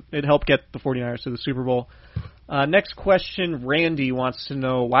it helped get the 49ers to the Super Bowl. Next question, Randy wants to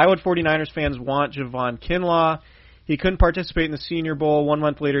know, why would 49ers fans want Javon Kinlaw? He couldn't participate in the Senior Bowl. 1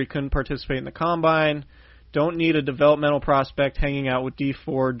 month later, he couldn't participate in the Combine. Don't need a developmental prospect hanging out with Dee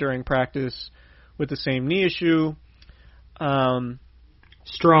Ford during practice with the same knee issue.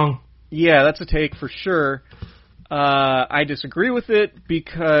 Strong. Yeah, that's a take for sure. I disagree with it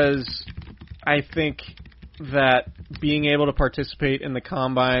because I think that being able to participate in the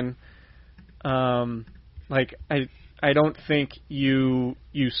combine, I don't think you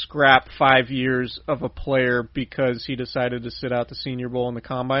scrap 5 years of a player because he decided to sit out the Senior Bowl in the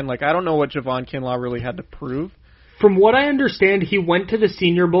combine. Like, I don't know what Javon Kinlaw really had to prove. From what I understand, he went to the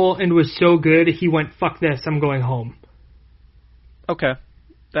Senior Bowl and was so good, he went, fuck this, I'm going home. Okay.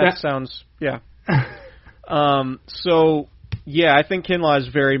 That sounds, yeah. So, yeah, I think Kinlaw is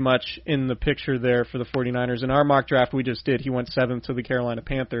very much in the picture there for the 49ers. In our mock draft we just did, he went 7th to the Carolina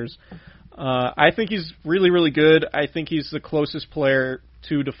Panthers. I think he's really, really good. I think he's the closest player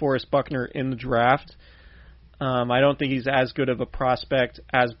to DeForest Buckner in the draft. I don't think he's as good of a prospect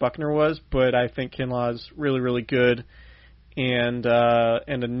as Buckner was, but I think Kinlaw is really, really good. And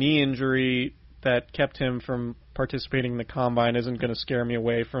a knee injury that kept him from participating in the combine isn't going to scare me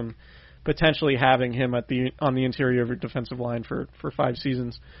away from potentially having him on the interior of your defensive line for 5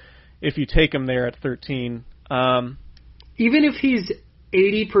 seasons if you take him there at 13. Even if he's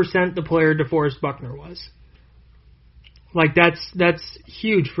 80% the player DeForest Buckner was. Like, that's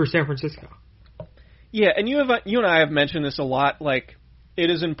huge for San Francisco. Yeah, and you and I have mentioned this a lot. Like, it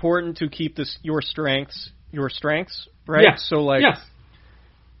is important to keep your strengths, right? Yeah. So, like, yes.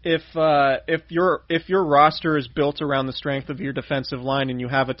 If your roster is built around the strength of your defensive line and you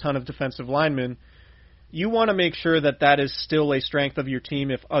have a ton of defensive linemen, you want to make sure that is still a strength of your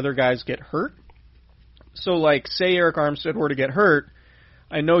team if other guys get hurt. So, like, say Eric Armstead were to get hurt,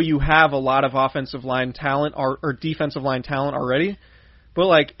 I know you have a lot of offensive line talent or defensive line talent already, but,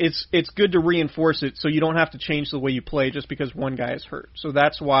 like, it's good to reinforce it so you don't have to change the way you play just because one guy is hurt. So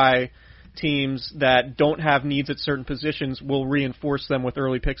that's why teams that don't have needs at certain positions will reinforce them with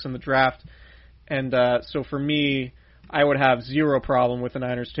early picks in the draft. And so for me, I would have zero problem with the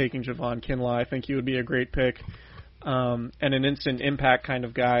Niners taking Javon Kinlaw. I think he would be a great pick and an instant impact kind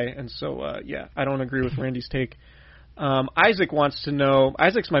of guy. And so, yeah, I don't agree with Randy's take. Isaac wants to know,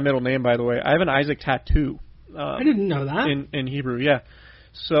 Isaac's my middle name, by the way. I have an Isaac tattoo. I didn't know that. In Hebrew, yeah.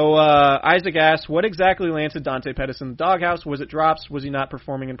 So Isaac asks, what exactly landed Dante Pettis in the doghouse? Was it drops? Was he not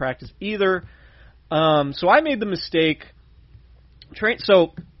performing in practice either? So I made the mistake.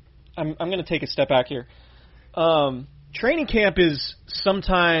 So I'm going to take a step back here. Training camp is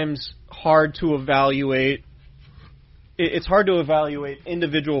sometimes hard to evaluate. It's hard to evaluate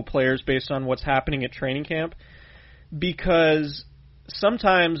individual players based on what's happening at training camp because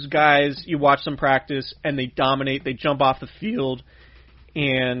sometimes guys, you watch them practice and they dominate, they jump off the field,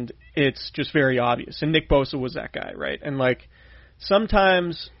 and it's just very obvious. And Nick Bosa was that guy, right? And, like,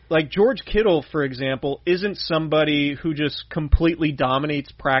 sometimes, like, George Kittle, for example, isn't somebody who just completely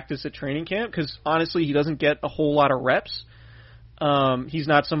dominates practice at training camp because, honestly, he doesn't get a whole lot of reps. He's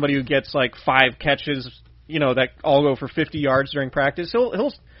not somebody who gets, like, 5 catches, that all go for 50 yards during practice.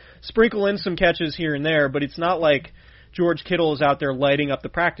 He'll sprinkle in some catches here and there, but it's not like George Kittle is out there lighting up the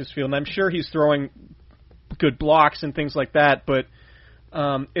practice field. And I'm sure he's throwing good blocks and things like that, but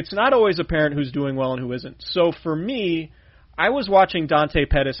it's not always apparent who's doing well and who isn't. So for me, I was watching Dante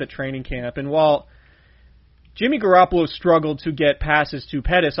Pettis at training camp, and while Jimmy Garoppolo struggled to get passes to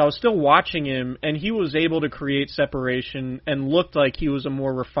Pettis, I was still watching him, and he was able to create separation and looked like he was a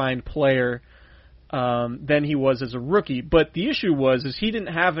more refined player than he was as a rookie. But the issue is he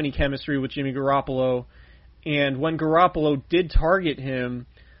didn't have any chemistry with Jimmy Garoppolo, and when Garoppolo did target him,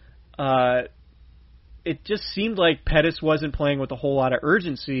 it just seemed like Pettis wasn't playing with a whole lot of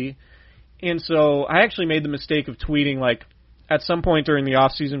urgency. And so I actually made the mistake of tweeting, like, at some point during the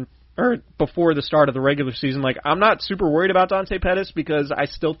offseason or before the start of the regular season, like, I'm not super worried about Dante Pettis because I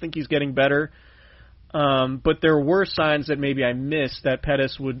still think he's getting better. But there were signs that maybe I missed that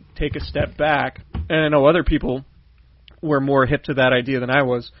Pettis would take a step back. And I know other people were more hip to that idea than I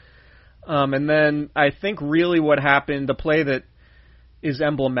was. And then I think really what happened, the play that is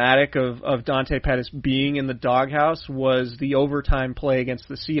emblematic of Dante Pettis being in the doghouse was the overtime play against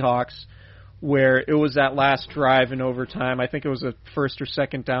the Seahawks, where it was that last drive in overtime. I think it was a first or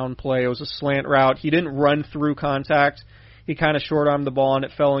second down play. It was a slant route. He didn't run through contact. He kind of short-armed the ball, and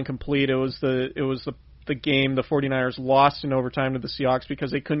it fell incomplete. It was the game the 49ers lost in overtime to the Seahawks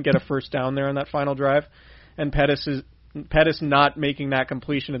because they couldn't get a first down there on that final drive. And Pettis not making that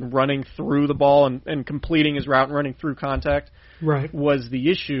completion and running through the ball and completing his route and running through contact was the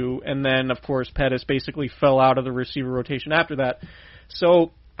issue. And then, of course, Pettis basically fell out of the receiver rotation after that.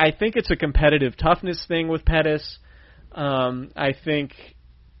 So I think it's a competitive toughness thing with Pettis. I think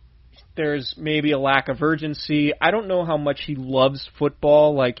there's maybe a lack of urgency. I don't know how much he loves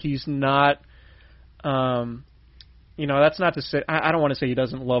football. Like, he's not, that's not to say, I don't want to say he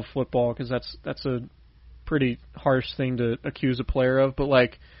doesn't love football because that's a pretty harsh thing to accuse a player of. But,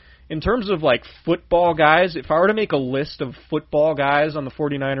 like, in terms of like football guys, if I were to make a list of football guys on the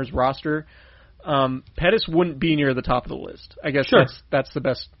 49ers roster, Pettis wouldn't be near the top of the list. I guess that's the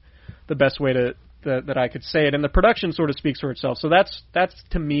best way that I could say it, and the production sort of speaks for itself. So that's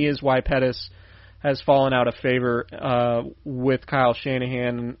to me is why Pettis has fallen out of favor with Kyle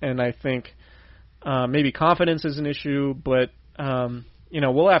Shanahan, and I think maybe confidence is an issue, but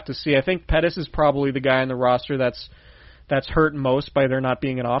we'll have to see. I think Pettis is probably the guy in the roster that's hurt most by there not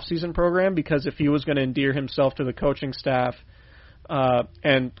being an off-season program, because if he was going to endear himself to the coaching staff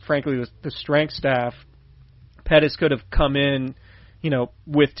and frankly the strength staff, Pettis could have come in,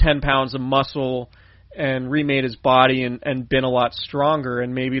 with 10 pounds of muscle and remade his body and been a lot stronger,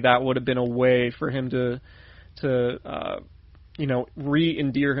 and maybe that would have been a way for him to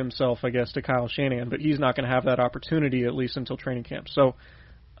re-endear himself, I guess, to Kyle Shanahan. But he's not going to have that opportunity, at least until training camp. So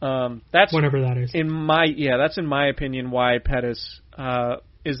that's whenever that is. That's in my opinion why Pettis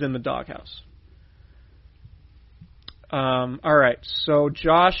is in the doghouse. All right, so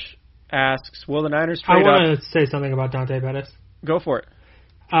Josh asks, will the Niners trade up? I want to say something about Dante Pettis. Go for it.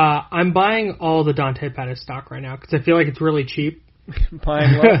 I'm buying all the Dante Pettis stock right now because I feel like it's really cheap.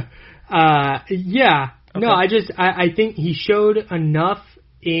 Buying what? Yeah. Okay. No, I think he showed enough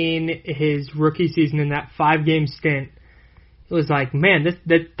in his rookie season in that 5-game stint. It was like, man,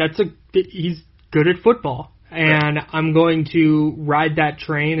 he's good at football, and I'm going to ride that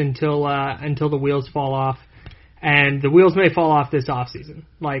train until the wheels fall off. And the wheels may fall off this offseason.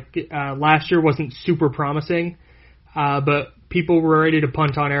 Like last year wasn't super promising, but people were ready to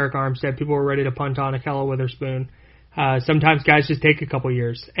punt on Eric Armstead. People were ready to punt on Ahkello Witherspoon. Sometimes guys just take a couple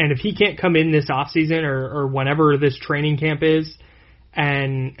years. And if he can't come in this offseason or whenever this training camp is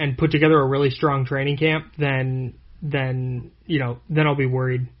and put together a really strong training camp, then I'll be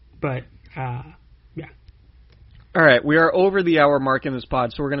worried. But, yeah. All right, we are over the hour mark in this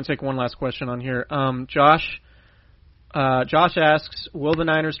pod, so we're going to take one last question on here. Josh asks, will the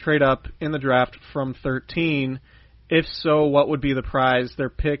Niners trade up in the draft from 13? If so, what would be the prize? Their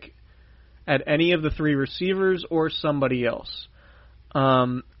pick at any of the 3 receivers or somebody else?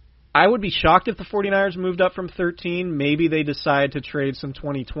 I would be shocked if the 49ers moved up from 13. Maybe they decide to trade some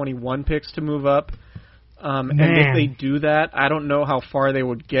 2021 picks to move up. And if they do that, I don't know how far they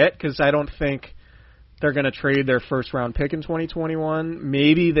would get, because I don't think they're going to trade their first-round pick in 2021.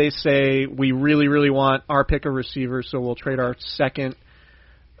 Maybe they say, we really, really want our pick of receivers, so we'll trade our second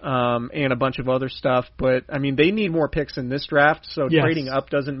and a bunch of other stuff. But, I mean, they need more picks in this draft, so trading up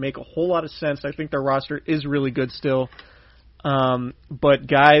doesn't make a whole lot of sense. I think their roster is really good still. But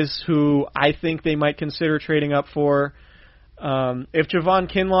guys who I think they might consider trading up for, if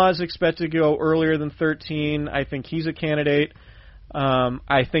Javon Kinlaw is expected to go earlier than 13, I think he's a candidate.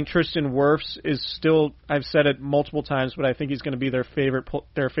 I think Tristan Wirfs is still, I've said it multiple times, but I think he's going to be their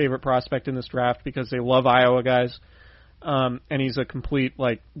favorite prospect in this draft because they love Iowa guys. And he's a complete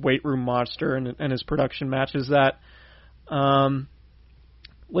weight room monster, and his production matches that.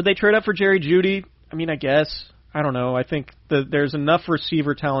 Would they trade up for Jerry Jeudy? I mean, I guess. I don't know. I think there's enough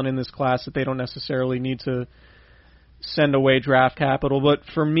receiver talent in this class that they don't necessarily need to send away draft capital. But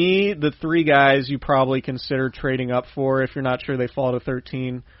for me, the 3 guys you probably consider trading up for, if you're not sure they fall to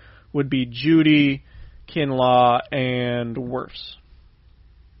 13, would be Jeudy, Kinlaw, and Wirfs.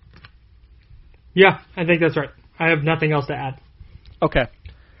 Yeah, I think that's right. I have nothing else to add. Okay.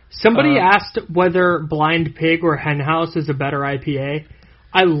 Somebody asked whether Blind Pig or Hen House is a better IPA.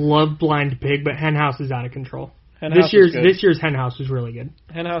 I love Blind Pig, but Hen House is out of control. This year's Hen House is really good.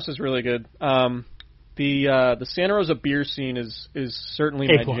 Hen House is really good. The Santa Rosa beer scene is certainly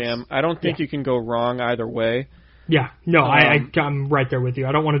my jam. I don't think you can go wrong either way. Yeah, no, I'm right there with you.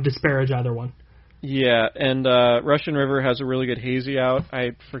 I don't want to disparage either one. Yeah, and Russian River has a really good hazy out.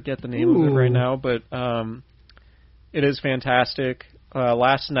 I forget the name of it right now, but it is fantastic.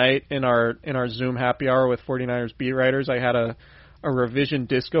 Last night in our Zoom happy hour with 49ers beat writers, I had a Revision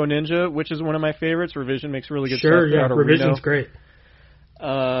Disco Ninja, which is one of my favorites. Revision makes really good stuff. Sure, yeah, Revision's great.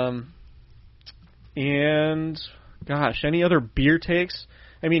 And gosh, any other beer takes?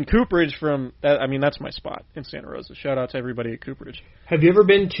 I mean, Cooperage that's my spot in Santa Rosa. Shout out to everybody at Cooperage. Have you ever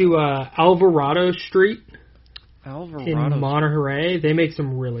been to Alvarado Street? Alvarado in Monterey? They make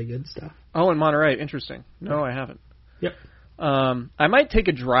some really good stuff. Oh, in Monterey. Interesting. No, I haven't. Yep. I might take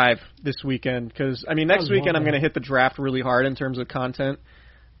a drive this weekend because, next weekend I'm going to hit the draft really hard in terms of content.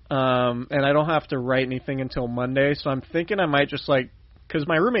 And I don't have to write anything until Monday, so I'm thinking I might just because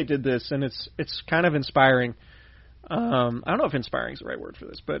my roommate did this, and it's kind of inspiring. I don't know if inspiring is the right word for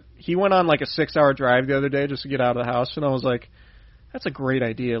this, but he went on a 6-hour drive the other day just to get out of the house, and I was like, that's a great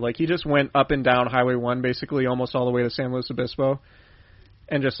idea. He just went up and down Highway 1 basically almost all the way to San Luis Obispo.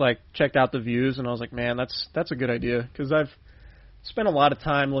 and just like checked out the views, and I was like, man, that's a good idea, because I've spent a lot of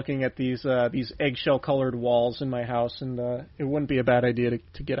time looking at these eggshell colored walls in my house, and it wouldn't be a bad idea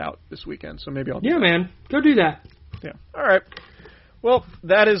to get out this weekend. So maybe I'll do that. man, go do that. Yeah. All right. Well,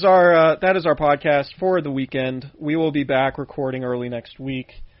 that is our podcast for the weekend. We will be back recording early next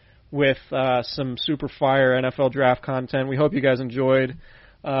week with some super fire NFL draft content. We hope you guys enjoyed.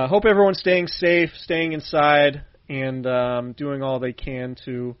 Hope everyone's staying safe, staying inside, and doing all they can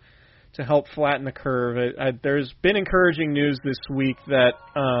to help flatten the curve. There's been encouraging news this week that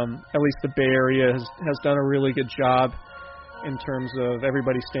at least the Bay Area has done a really good job in terms of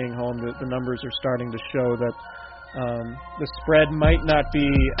everybody staying home. The numbers are starting to show that the spread might not be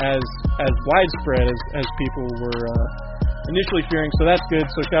as widespread as people were initially fearing, so that's good.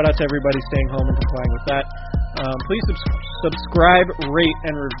 So shout out to everybody staying home and complying with that. Please subscribe, rate,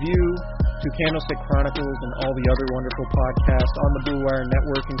 and review to Candlestick Chronicles and all the other wonderful podcasts on the Blue Wire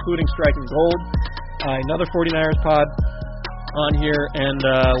Network, including Striking Gold, another 49ers pod on here, and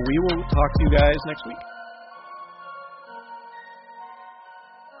we will talk to you guys next week.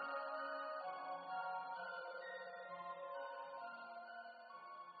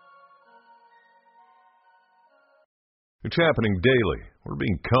 It's happening daily. We're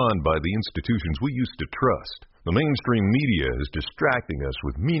being conned by the institutions we used to trust. The mainstream media is distracting us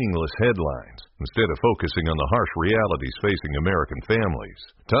with meaningless headlines instead of focusing on the harsh realities facing American families.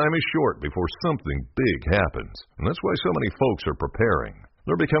 Time is short before something big happens, and that's why so many folks are preparing.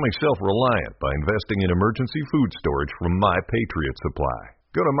 They're becoming self-reliant by investing in emergency food storage from My Patriot Supply.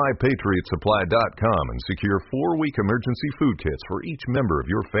 Go to MyPatriotSupply.com and secure 4-week emergency food kits for each member of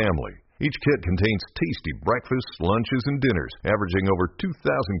your family. Each kit contains tasty breakfasts, lunches, and dinners, averaging over 2,000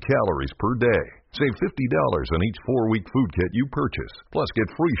 calories per day. Save $50 on each 4-week food kit you purchase. Plus, get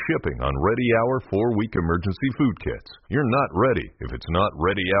free shipping on Ready Hour 4-week emergency food kits. You're not ready if it's not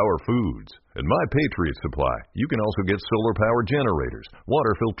Ready Hour Foods. At My Patriot Supply, you can also get solar power generators,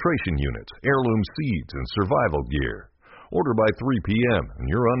 water filtration units, heirloom seeds, and survival gear. Order by 3 p.m. and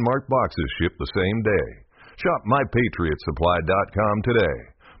your unmarked boxes ship the same day. Shop MyPatriotSupply.com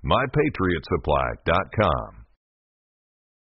today. MyPatriotSupply.com.